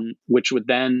 which would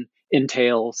then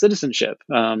entail citizenship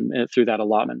through that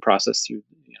allotment process, through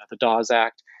the Dawes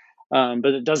Act. But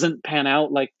it doesn't pan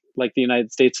out like the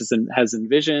United States has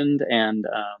envisioned, and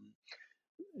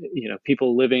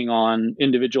people living on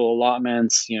individual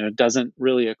allotments, doesn't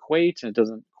really equate, and it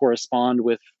doesn't correspond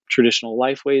with traditional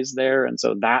lifeways there, and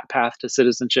so that path to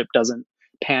citizenship doesn't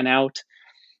pan out.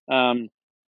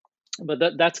 But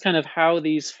that's kind of how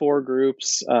these four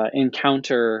groups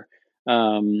encounter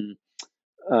the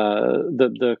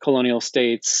colonial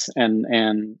states,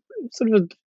 and sort of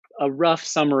a rough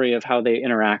summary of how they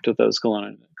interact with those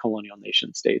colonial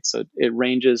nation states. So it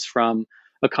ranges from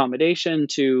accommodation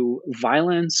to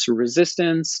violence,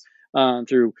 resistance,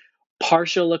 through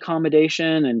partial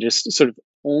accommodation and just sort of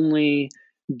only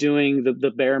doing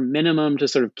the bare minimum to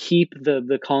sort of keep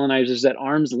the colonizers at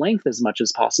arm's length as much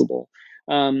as possible.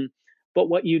 But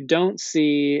what you don't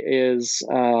see is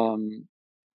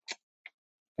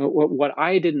what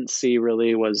I didn't see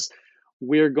really was,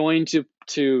 we're going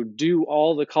to do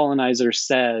all the colonizer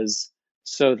says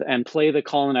and play the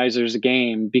colonizer's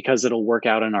game because it'll work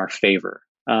out in our favor.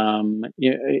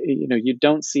 You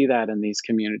don't see that in these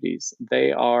communities.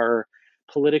 They are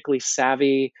politically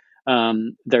savvy.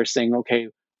 They're saying, okay,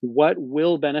 what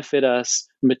will benefit us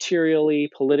materially,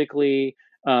 politically,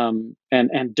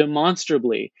 and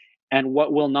demonstrably, and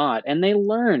what will not. And they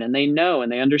learn and they know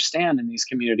and they understand in these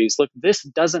communities, look, this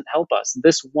doesn't help us.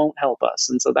 This won't help us.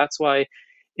 And so that's why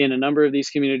in a number of these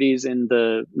communities in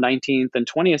the 19th and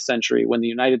 20th century, when the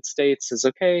United States says,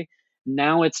 okay,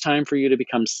 now it's time for you to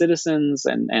become citizens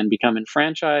and become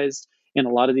enfranchised, in a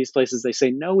lot of these places, they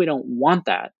say, no, we don't want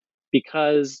that,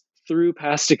 because through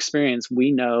past experience,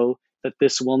 we know that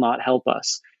this will not help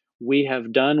us. We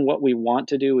have done what we want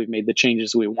to do. We've made the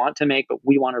changes we want to make, but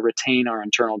we want to retain our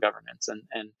internal governments,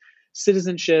 and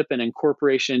citizenship and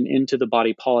incorporation into the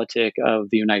body politic of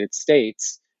the United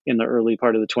States in the early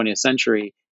part of the 20th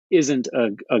century isn't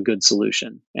a good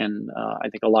solution. And I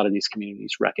think a lot of these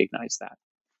communities recognize that.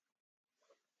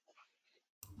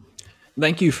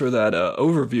 Thank you for that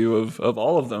overview of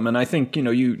all of them. And I think,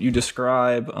 you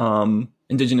describe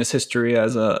Indigenous history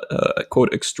as a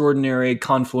quote, extraordinary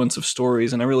confluence of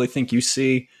stories. And I really think you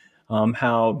see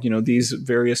how, these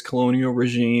various colonial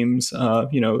regimes,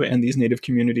 and these native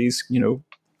communities,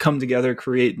 come together,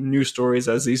 create new stories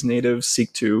as these natives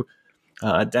seek to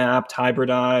adapt,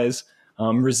 hybridize,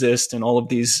 resist in all of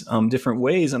these different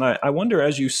ways. And I wonder,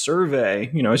 as you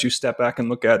survey, as you step back and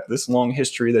look at this long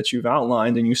history that you've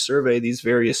outlined, and you survey these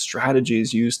various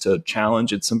strategies used to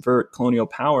challenge and subvert colonial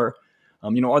power,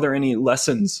 are there any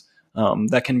lessons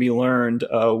that can be learned,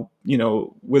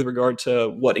 with regard to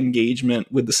what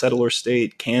engagement with the settler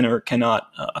state can or cannot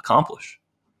accomplish?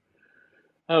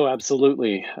 Oh,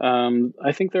 absolutely.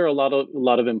 I think there are a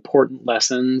lot of important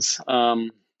lessons.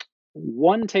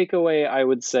 One takeaway I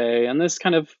would say, and this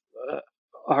kind of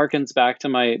harkens back to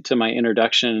my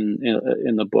introduction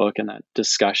in the book and that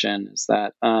discussion, is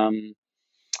that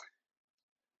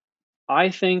I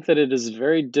think that it is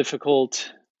very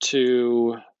difficult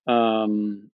to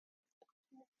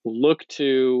look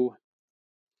to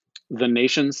the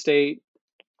nation state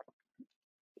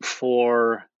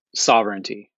for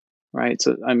sovereignty, right?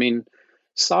 So, I mean,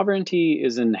 sovereignty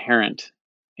is inherent,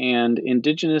 and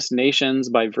indigenous nations,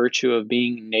 by virtue of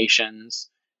being nations,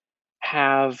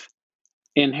 have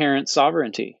inherent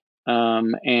sovereignty,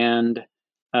 and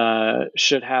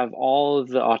should have all of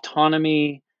the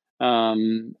autonomy,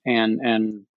 and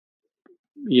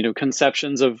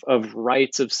conceptions of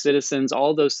rights of citizens.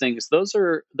 All those things, those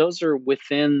are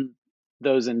within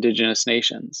those indigenous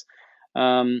nations.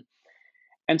 And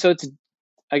so it's,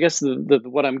 I guess the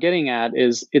what I'm getting at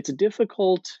is, it's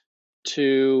difficult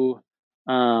to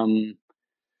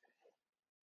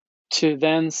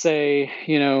then say,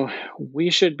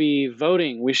 we should be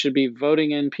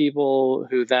voting in people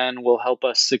who then will help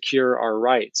us secure our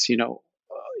rights.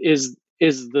 Is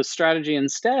the strategy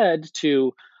instead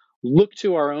to look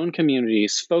to our own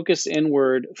communities, focus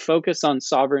inward, focus on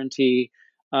sovereignty,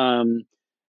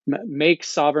 make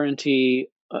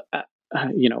sovereignty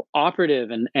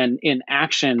operative and in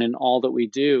action in all that we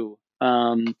do.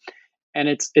 And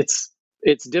it's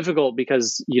difficult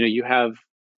because you have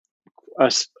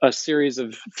a series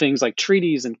of things like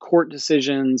treaties and court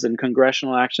decisions and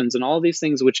congressional actions and all these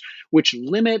things which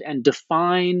limit and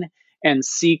define and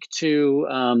seek to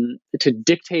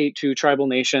dictate to tribal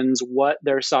nations what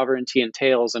their sovereignty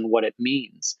entails and what it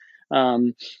means.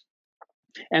 And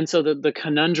so the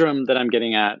conundrum that I'm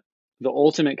getting at, the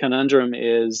ultimate conundrum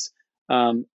is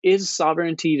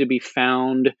sovereignty to be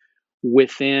found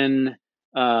within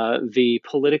the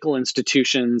political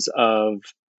institutions of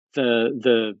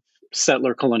the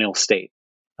settler colonial state?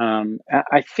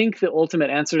 I think the ultimate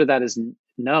answer to that is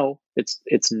no.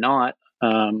 It's not.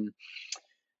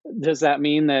 Does that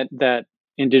mean that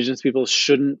indigenous peoples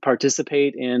shouldn't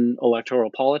participate in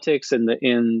electoral politics in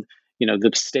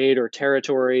the state or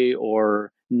territory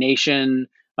or nation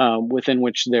within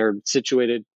which they're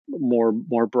situated more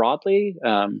broadly?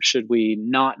 Should we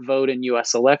not vote in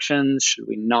U.S. elections? Should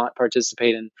we not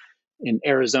participate in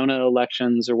Arizona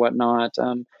elections or whatnot?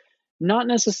 Not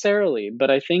necessarily,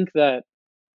 but I think that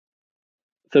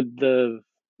the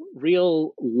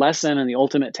real lesson and the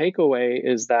ultimate takeaway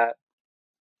is that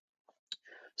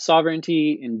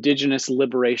sovereignty, indigenous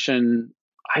liberation,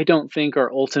 I don't think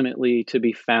are ultimately to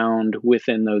be found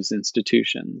within those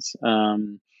institutions.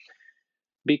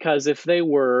 Because if they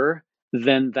were,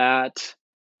 then that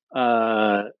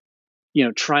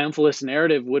triumphalist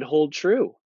narrative would hold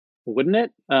true, wouldn't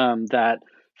it? That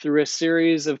through a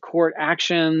series of court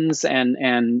actions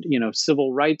and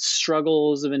civil rights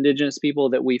struggles of indigenous people,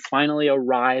 that we finally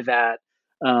arrive at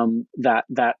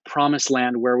that promised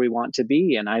land where we want to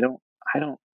be. And I don't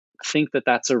think that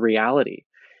that's a reality.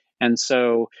 And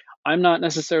so I'm not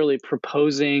necessarily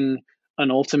proposing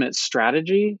an ultimate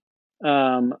strategy,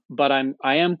 but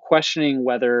I am questioning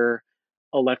whether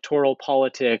electoral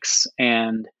politics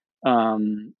and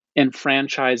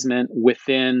enfranchisement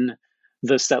within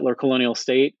the settler colonial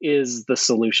state is the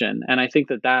solution. And I think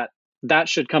that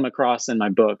should come across in my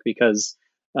book, because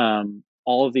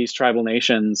all of these tribal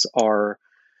nations are,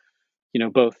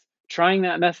 both trying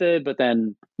that method, but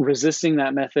then resisting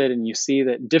that method. And you see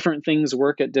that different things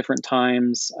work at different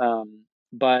times.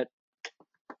 But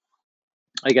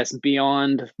I guess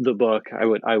beyond the book,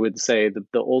 I would say the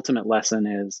ultimate lesson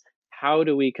is, how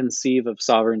do we conceive of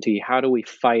sovereignty? How do we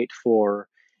fight for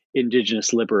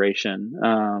indigenous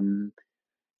liberation?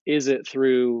 Is it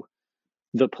through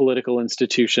the political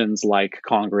institutions like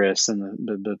Congress and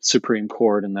the Supreme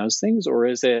Court and those things, or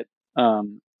is it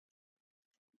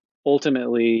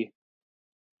ultimately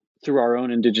through our own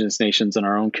indigenous nations and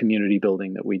our own community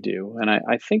building that we do? And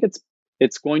I think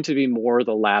it's going to be more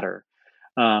the latter.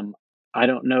 I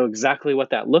don't know exactly what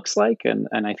that looks like, and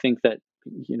I think that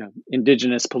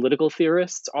indigenous political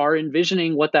theorists are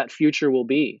envisioning what that future will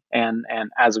be, and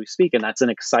as we speak, and that's an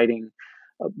exciting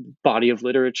body of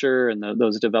literature and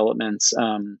those developments.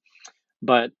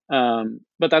 But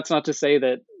that's not to say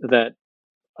that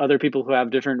other people who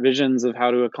have different visions of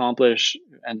how to accomplish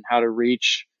and how to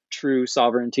reach true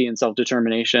sovereignty and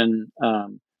self-determination,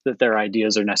 that their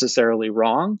ideas are necessarily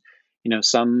wrong.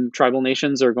 Some tribal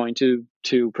nations are going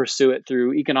to pursue it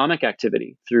through economic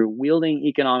activity, through wielding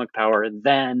economic power.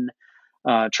 Then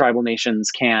tribal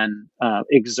nations can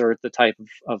exert the type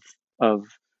of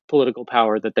political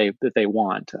power that they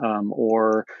want,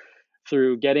 or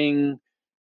through getting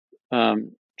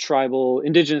tribal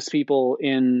indigenous people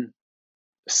in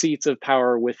seats of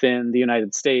power within the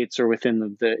United States or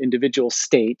within the individual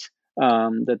state,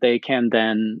 that they can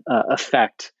then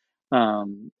affect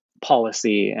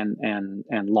policy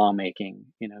and lawmaking.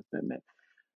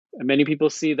 Many people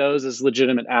see those as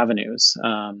legitimate avenues,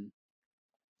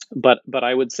 but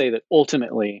I would say that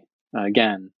ultimately,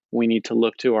 again, we need to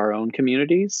look to our own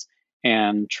communities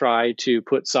and try to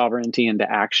put sovereignty into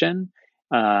action,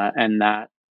 and that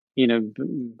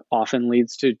often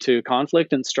leads to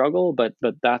conflict and struggle, but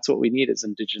that's what we need is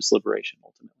Indigenous liberation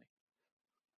ultimately.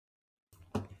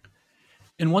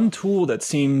 And one tool that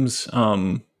seems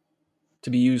to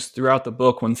be used throughout the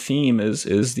book, one theme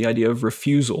is the idea of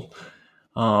refusal.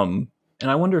 And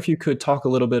I wonder if you could talk a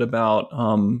little bit about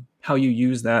how you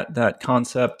use that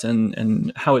concept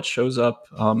and how it shows up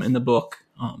in the book.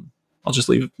 I'll just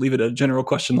leave it a general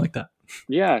question like that.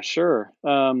 Yeah, sure.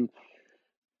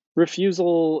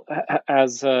 Refusal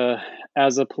as a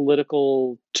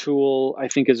political tool, I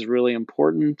think, is really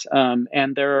important,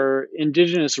 and there are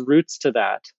indigenous roots to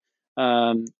that.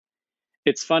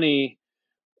 It's funny,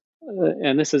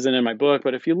 and this isn't in my book,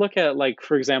 but if you look at, like,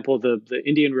 for example, the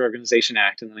Indian Reorganization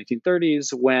Act in the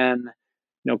 1930s, when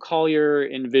Collier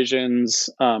envisions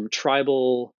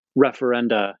tribal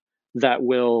referenda that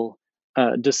will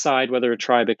decide whether a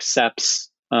tribe accepts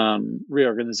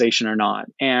reorganization or not.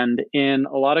 And in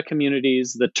a lot of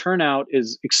communities, the turnout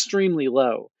is extremely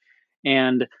low.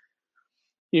 And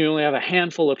you only have a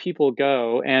handful of people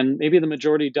go, and maybe the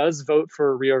majority does vote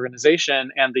for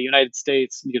reorganization. And the United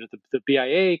States, the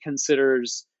BIA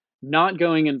considers not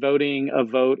going and voting a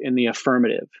vote in the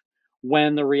affirmative,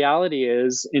 when the reality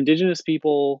is indigenous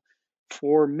people,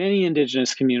 for many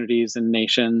indigenous communities and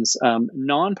nations,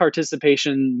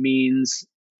 non-participation means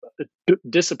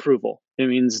disapproval. It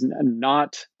means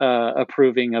not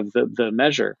approving of the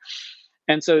measure.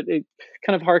 And so it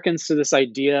kind of harkens to this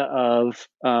idea of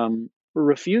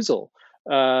refusal,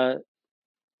 that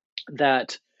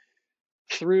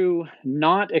through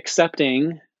not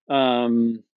accepting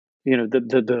the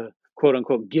quote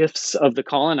unquote gifts of the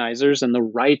colonizers and the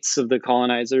rights of the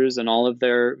colonizers and all of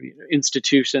their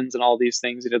institutions and all these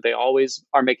things, they always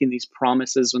are making these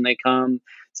promises when they come,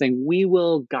 saying, we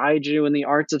will guide you in the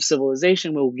arts of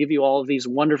civilization, we'll give you all of these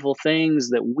wonderful things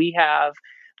that we have.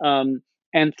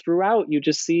 And throughout, you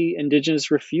just see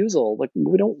indigenous refusal, like,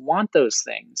 we don't want those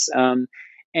things.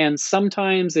 And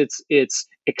sometimes it's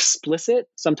explicit,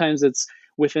 sometimes it's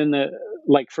within the,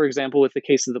 like, for example, with the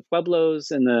case of the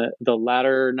Pueblos in the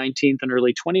latter 19th and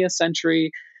early 20th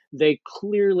century, they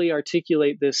clearly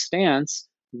articulate this stance: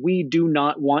 we do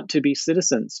not want to be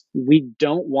citizens. We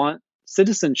don't want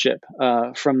citizenship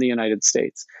from the United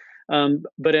States.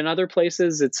 But in other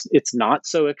places, it's not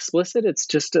so explicit. It's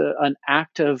just an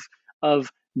act of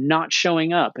not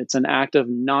showing up. It's an act of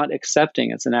not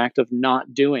accepting. It's an act of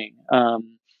not doing.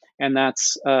 And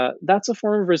that's a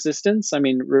form of resistance. I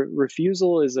mean,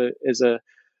 refusal is an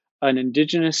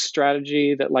indigenous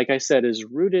strategy that, like I said, is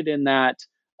rooted in that,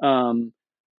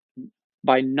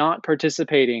 by not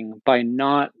participating, by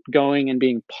not going and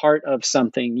being part of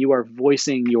something, you are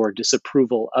voicing your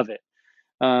disapproval of it.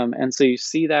 And so you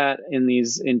see that in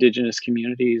these indigenous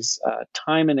communities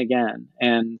time and again.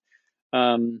 And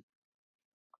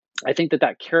I think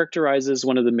that characterizes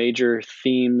one of the major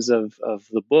themes of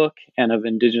the book and of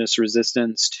indigenous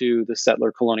resistance to the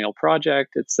settler colonial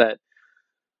project. It's that,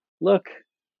 look,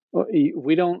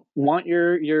 we don't want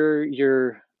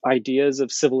your ideas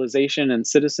of civilization and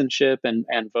citizenship and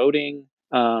voting.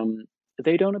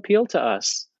 They don't appeal to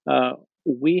us.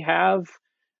 We have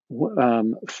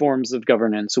forms of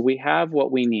governance. We have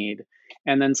what we need.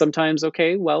 And then sometimes,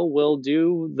 okay, well, we'll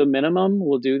do the minimum.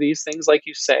 We'll do these things like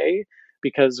you say,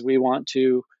 because we want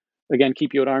to, again,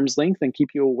 keep you at arm's length and keep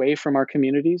you away from our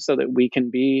community so that we can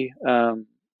be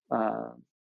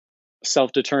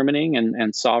self-determining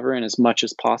and sovereign as much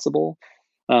as possible.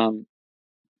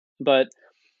 But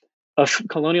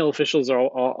colonial officials are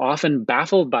often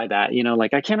baffled by that.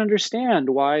 Like, I can't understand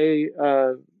why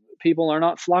people are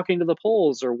not flocking to the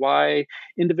polls, or why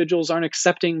individuals aren't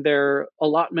accepting their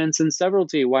allotments in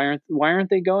severalty. Why aren't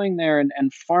they going there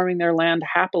and farming their land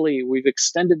happily? We've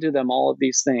extended to them all of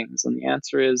these things. And the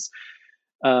answer is,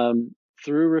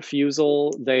 through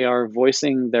refusal, they are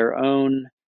voicing their own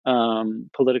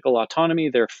political autonomy,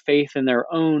 their faith in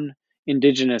their own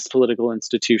indigenous political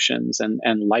institutions and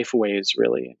lifeways,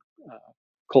 really,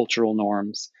 cultural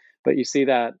norms. But you see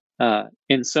that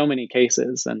in so many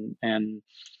cases, and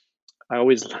I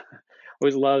always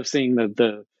love seeing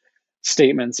the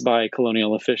statements by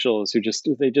colonial officials who just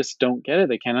don't get it.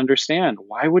 They can't understand,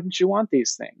 why wouldn't you want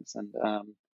these things? And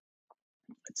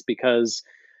it's because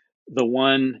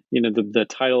the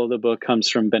title of the book comes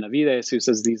from Benavides, who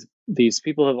says these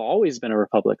people have always been a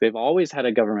republic. They've always had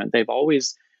a government. They've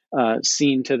always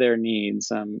seen to their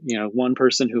needs. One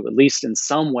person who, at least in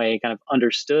some way, kind of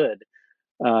understood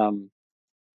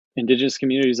indigenous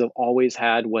communities have always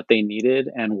had what they needed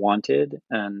and wanted,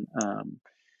 and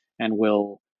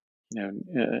will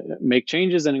make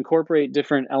changes and incorporate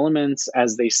different elements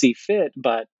as they see fit,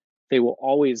 but they will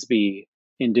always be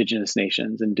indigenous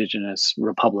nations, indigenous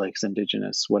republics,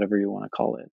 indigenous whatever you want to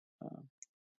call it.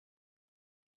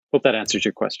 Hope that answers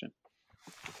your question.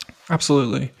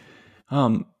 Absolutely.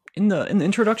 In the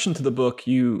introduction to the book,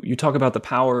 you talk about the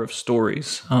power of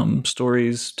stories,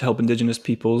 stories to help indigenous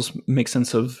peoples make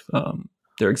sense of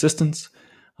their existence,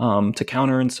 to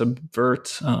counter and subvert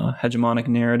hegemonic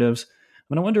narratives.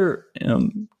 But I wonder,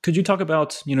 could you talk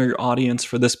about your audience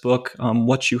for this book,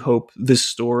 what you hope this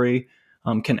story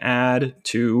can add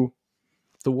to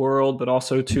the world, but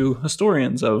also to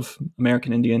historians of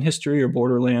American Indian history or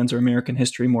borderlands or American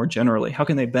history more generally? How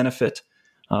can they benefit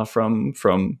from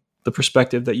the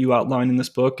perspective that you outline in this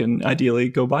book, and ideally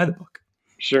go buy the book?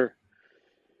 Sure.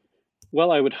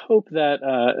 Well, I would hope that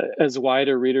as wide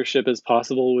a readership as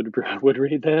possible would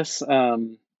read this.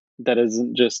 That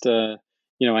isn't just a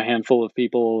handful of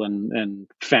people and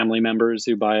family members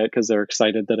who buy it because they're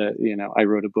excited that I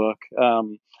wrote a book.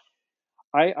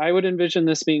 I would envision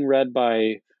this being read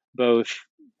by both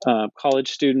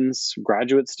college students,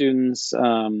 graduate students,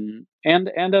 and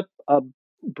a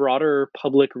broader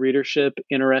public readership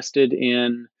interested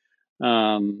in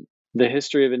the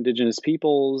history of indigenous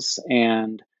peoples,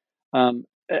 and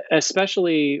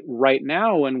especially right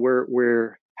now when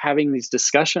we're having these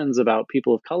discussions about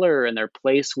people of color and their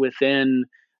place within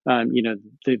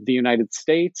the United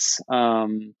States.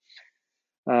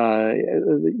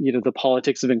 The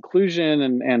politics of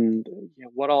inclusion and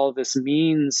what all of this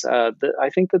means. I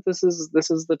think that this is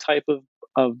the type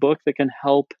of book that can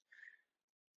help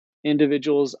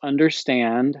individuals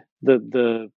understand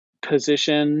the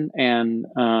position and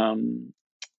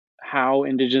how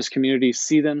indigenous communities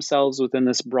see themselves within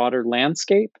this broader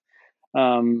landscape,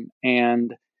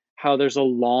 and how there's a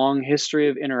long history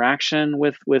of interaction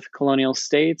with colonial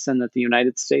states, and that the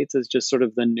United States is just sort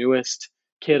of the newest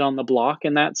kid on the block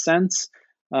in that sense,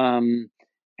 and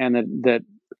that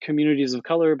communities of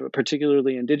color, but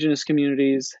particularly indigenous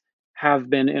communities, have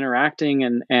been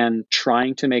interacting and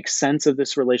trying to make sense of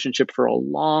this relationship for a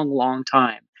long, long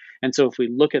time. And so if we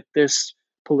look at this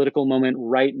political moment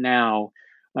right now,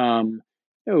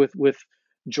 with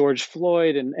George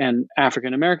Floyd and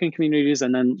African American communities,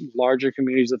 and then larger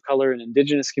communities of color and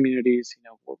indigenous communities,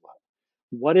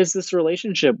 what is this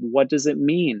relationship? What does it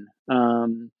mean?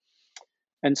 And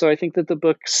so I think that the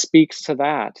book speaks to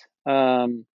that. I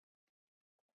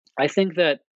think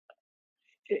that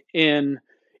in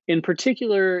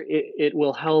particular, it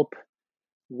will help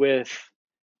with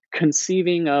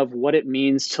conceiving of what it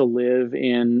means to live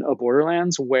in a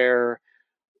borderlands where,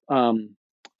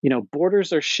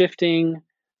 borders are shifting.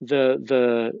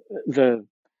 The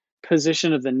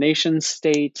position of the nation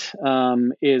state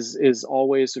is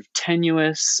always sort of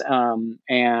tenuous,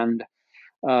 and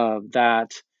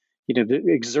that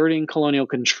exerting colonial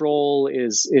control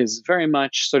is very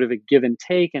much sort of a give and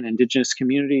take, and indigenous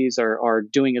communities are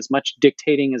doing as much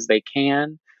dictating as they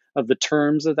can of the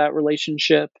terms of that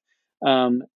relationship,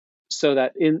 so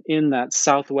that in that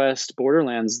Southwest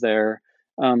borderlands there,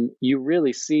 you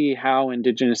really see how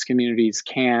indigenous communities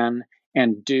can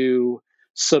and do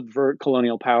subvert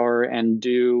colonial power and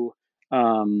do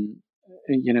in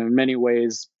many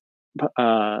ways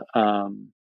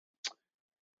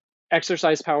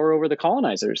exercise power over the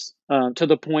colonizers, to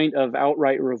the point of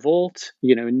outright revolt.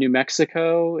 In New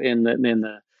Mexico,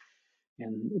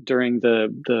 during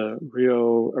the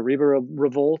Rio Arriba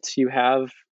revolt, you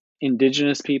have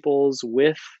indigenous peoples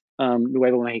with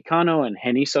Nuevo Mexicano and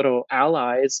Genízaro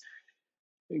allies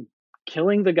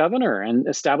killing the governor and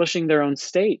establishing their own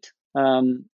state.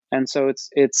 And so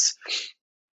it's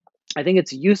I think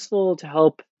it's useful to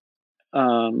help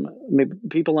maybe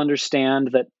people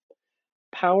understand that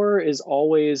power is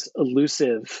always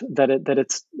elusive, that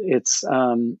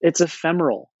it's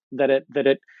ephemeral, that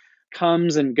it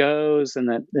comes and goes, and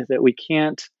that we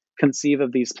can't conceive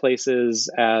of these places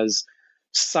as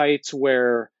sites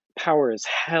where power is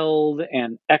held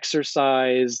and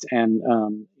exercised, and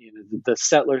the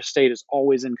settler state is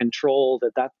always in control.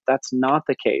 That's not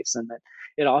the case, and that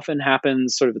it often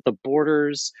happens sort of at the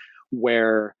borders,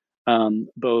 where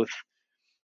both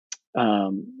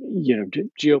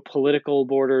geopolitical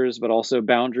borders, but also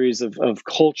boundaries of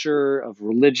culture, of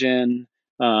religion.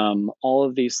 All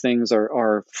of these things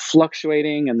are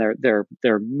fluctuating, and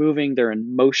they're moving, they're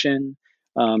in motion,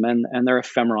 and they're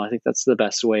ephemeral. I think that's the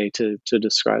best way to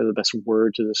describe, the best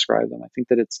word to describe them. I think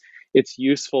that it's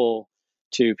useful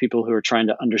to people who are trying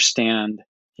to understand,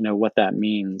 what that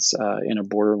means in a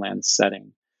borderlands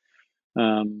setting.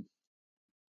 I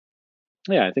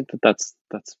think that's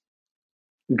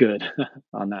good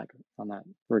on that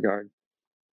regard.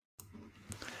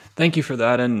 Thank you for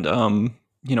that, and I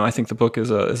think the book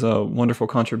is a wonderful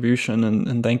contribution,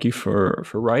 and thank you for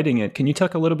writing it. Can you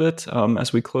talk a little bit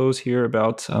as we close here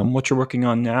about what you're working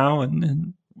on now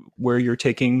and where you're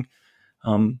taking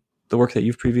the work that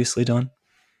you've previously done?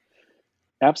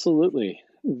 Absolutely.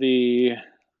 The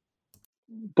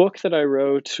book that I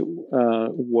wrote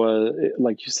was,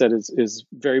 like you said, is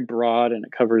very broad, and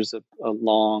it covers a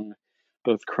long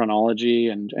both chronology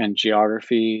and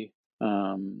geography.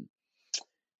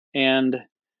 And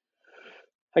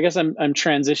I guess I'm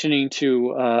transitioning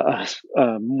to a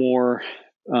more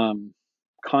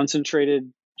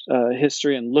concentrated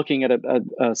history, and looking at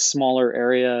a smaller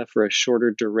area for a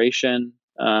shorter duration.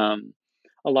 A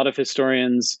lot of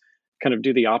historians kind of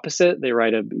do the opposite. They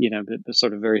write a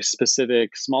sort of very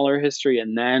specific smaller history,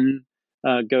 and then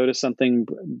go to something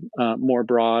more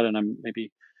broad. And I'm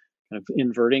maybe kind of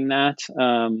inverting that.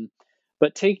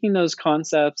 But taking those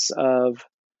concepts of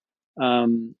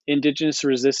indigenous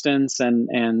resistance and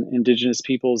indigenous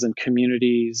peoples and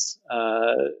communities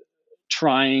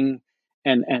trying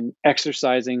and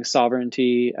exercising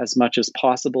sovereignty as much as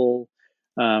possible.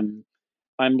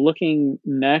 I'm looking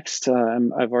next.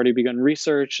 I've already begun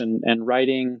research and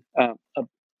writing,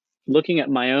 looking at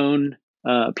my own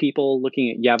people,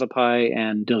 looking at Yavapai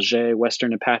and Dilge,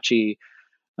 Western Apache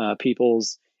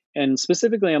peoples. And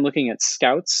specifically, I'm looking at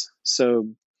scouts. So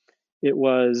it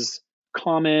was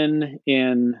common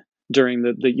during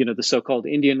the so-called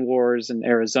Indian Wars in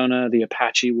Arizona, the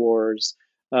Apache Wars,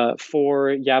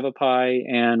 for Yavapai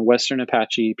and Western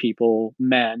Apache people,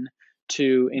 men,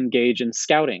 to engage in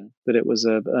scouting, that it was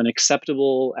an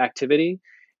acceptable activity.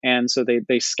 And so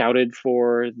they scouted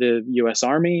for the U.S.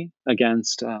 Army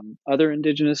against other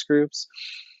indigenous groups.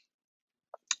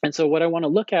 And so what I want to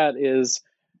look at is,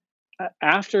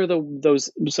 after those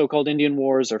so-called Indian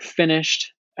Wars are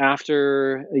finished,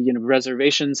 after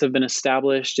reservations have been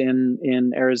established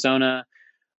in Arizona,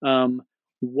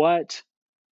 what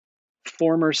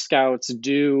former scouts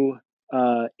do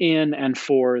in and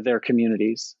for their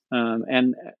communities.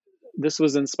 And this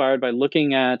was inspired by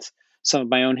looking at some of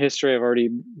my own history. I've already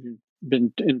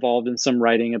been involved in some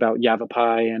writing about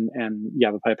Yavapai and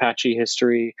Yavapai Apache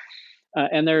history.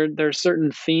 And there are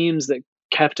certain themes that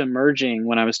kept emerging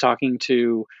when I was talking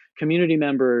to community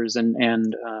members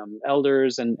and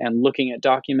elders and looking at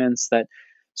documents, that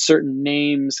certain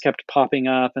names kept popping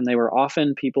up, and they were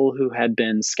often people who had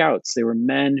been scouts. They were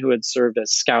men who had served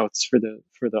as scouts for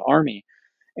the army.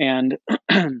 And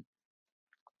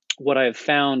what I've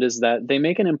found is that they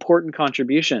make an important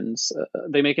contribution.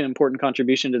 They make an important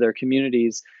contribution to their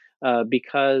communities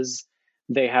because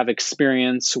they have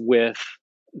experience with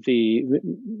the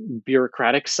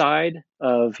bureaucratic side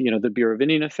of the Bureau of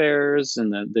Indian Affairs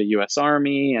and the U.S.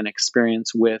 Army, and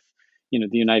experience with the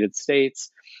United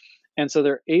States, and so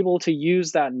they're able to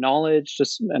use that knowledge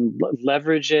and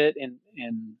leverage it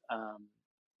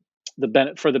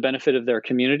for the benefit of their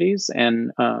communities.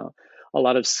 And a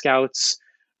lot of scouts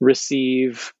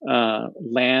receive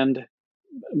land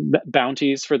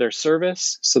bounties for their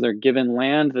service, so they're given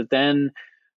land that then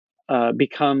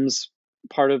becomes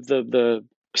part of the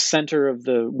center of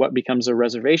what becomes a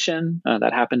reservation.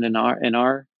 That happened in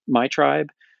my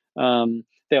tribe.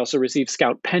 They also receive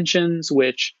scout pensions,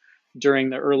 which during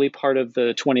the early part of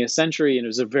the 20th century, and it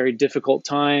was a very difficult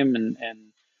time, and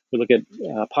we look at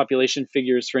population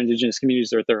figures for indigenous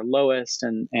communities are at their lowest,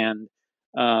 and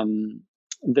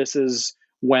this is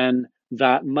when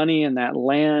that money and that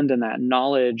land and that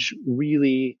knowledge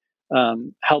really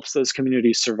helps those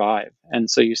communities survive.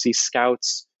 And so you see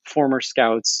scouts, former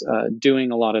scouts,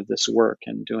 doing a lot of this work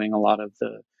and doing a lot of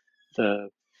the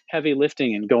heavy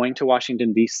lifting, and going to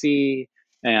Washington, D.C.,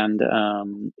 and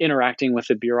interacting with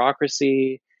the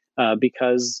bureaucracy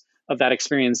because of that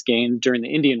experience gained during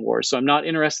the Indian Wars. So I'm not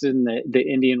interested in the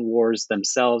Indian Wars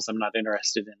themselves. I'm not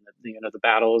interested in the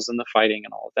battles and the fighting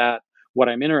and all of that. What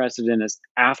I'm interested in is,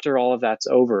 after all of that's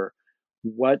over,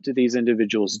 what do these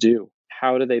individuals do?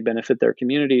 How do they benefit their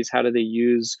communities? How do they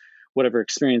use whatever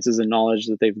experiences and knowledge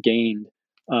that they've gained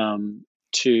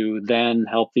to then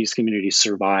help these communities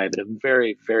survive at a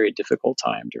very, very difficult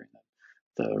time during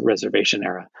the reservation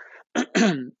era?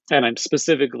 And I'm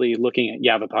specifically looking at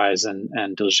Yavapais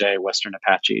and Dilge Western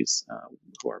Apaches,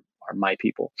 who are my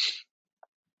people.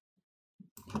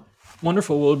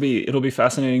 Wonderful. Well, it'll be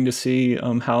fascinating to see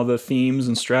how the themes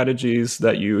and strategies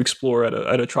that you explore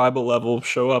at a tribal level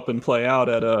show up and play out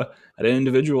at an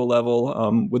individual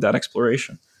level with that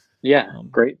exploration. Yeah,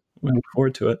 great. We look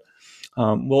forward to it.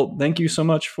 Well, thank you so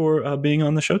much for being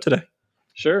on the show today.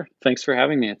 Sure. Thanks for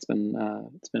having me. It's been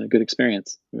a good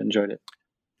experience. I've enjoyed it.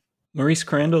 Maurice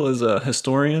Crandall is a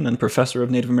historian and professor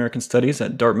of Native American Studies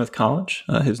at Dartmouth College.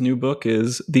 His new book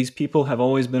is These People Have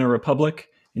Always Been a Republic: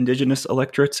 Indigenous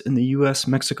Electorates in the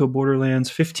U.S.-Mexico Borderlands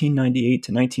 1598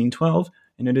 to 1912,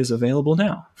 and it is available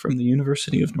now from the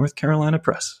University of North Carolina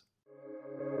Press.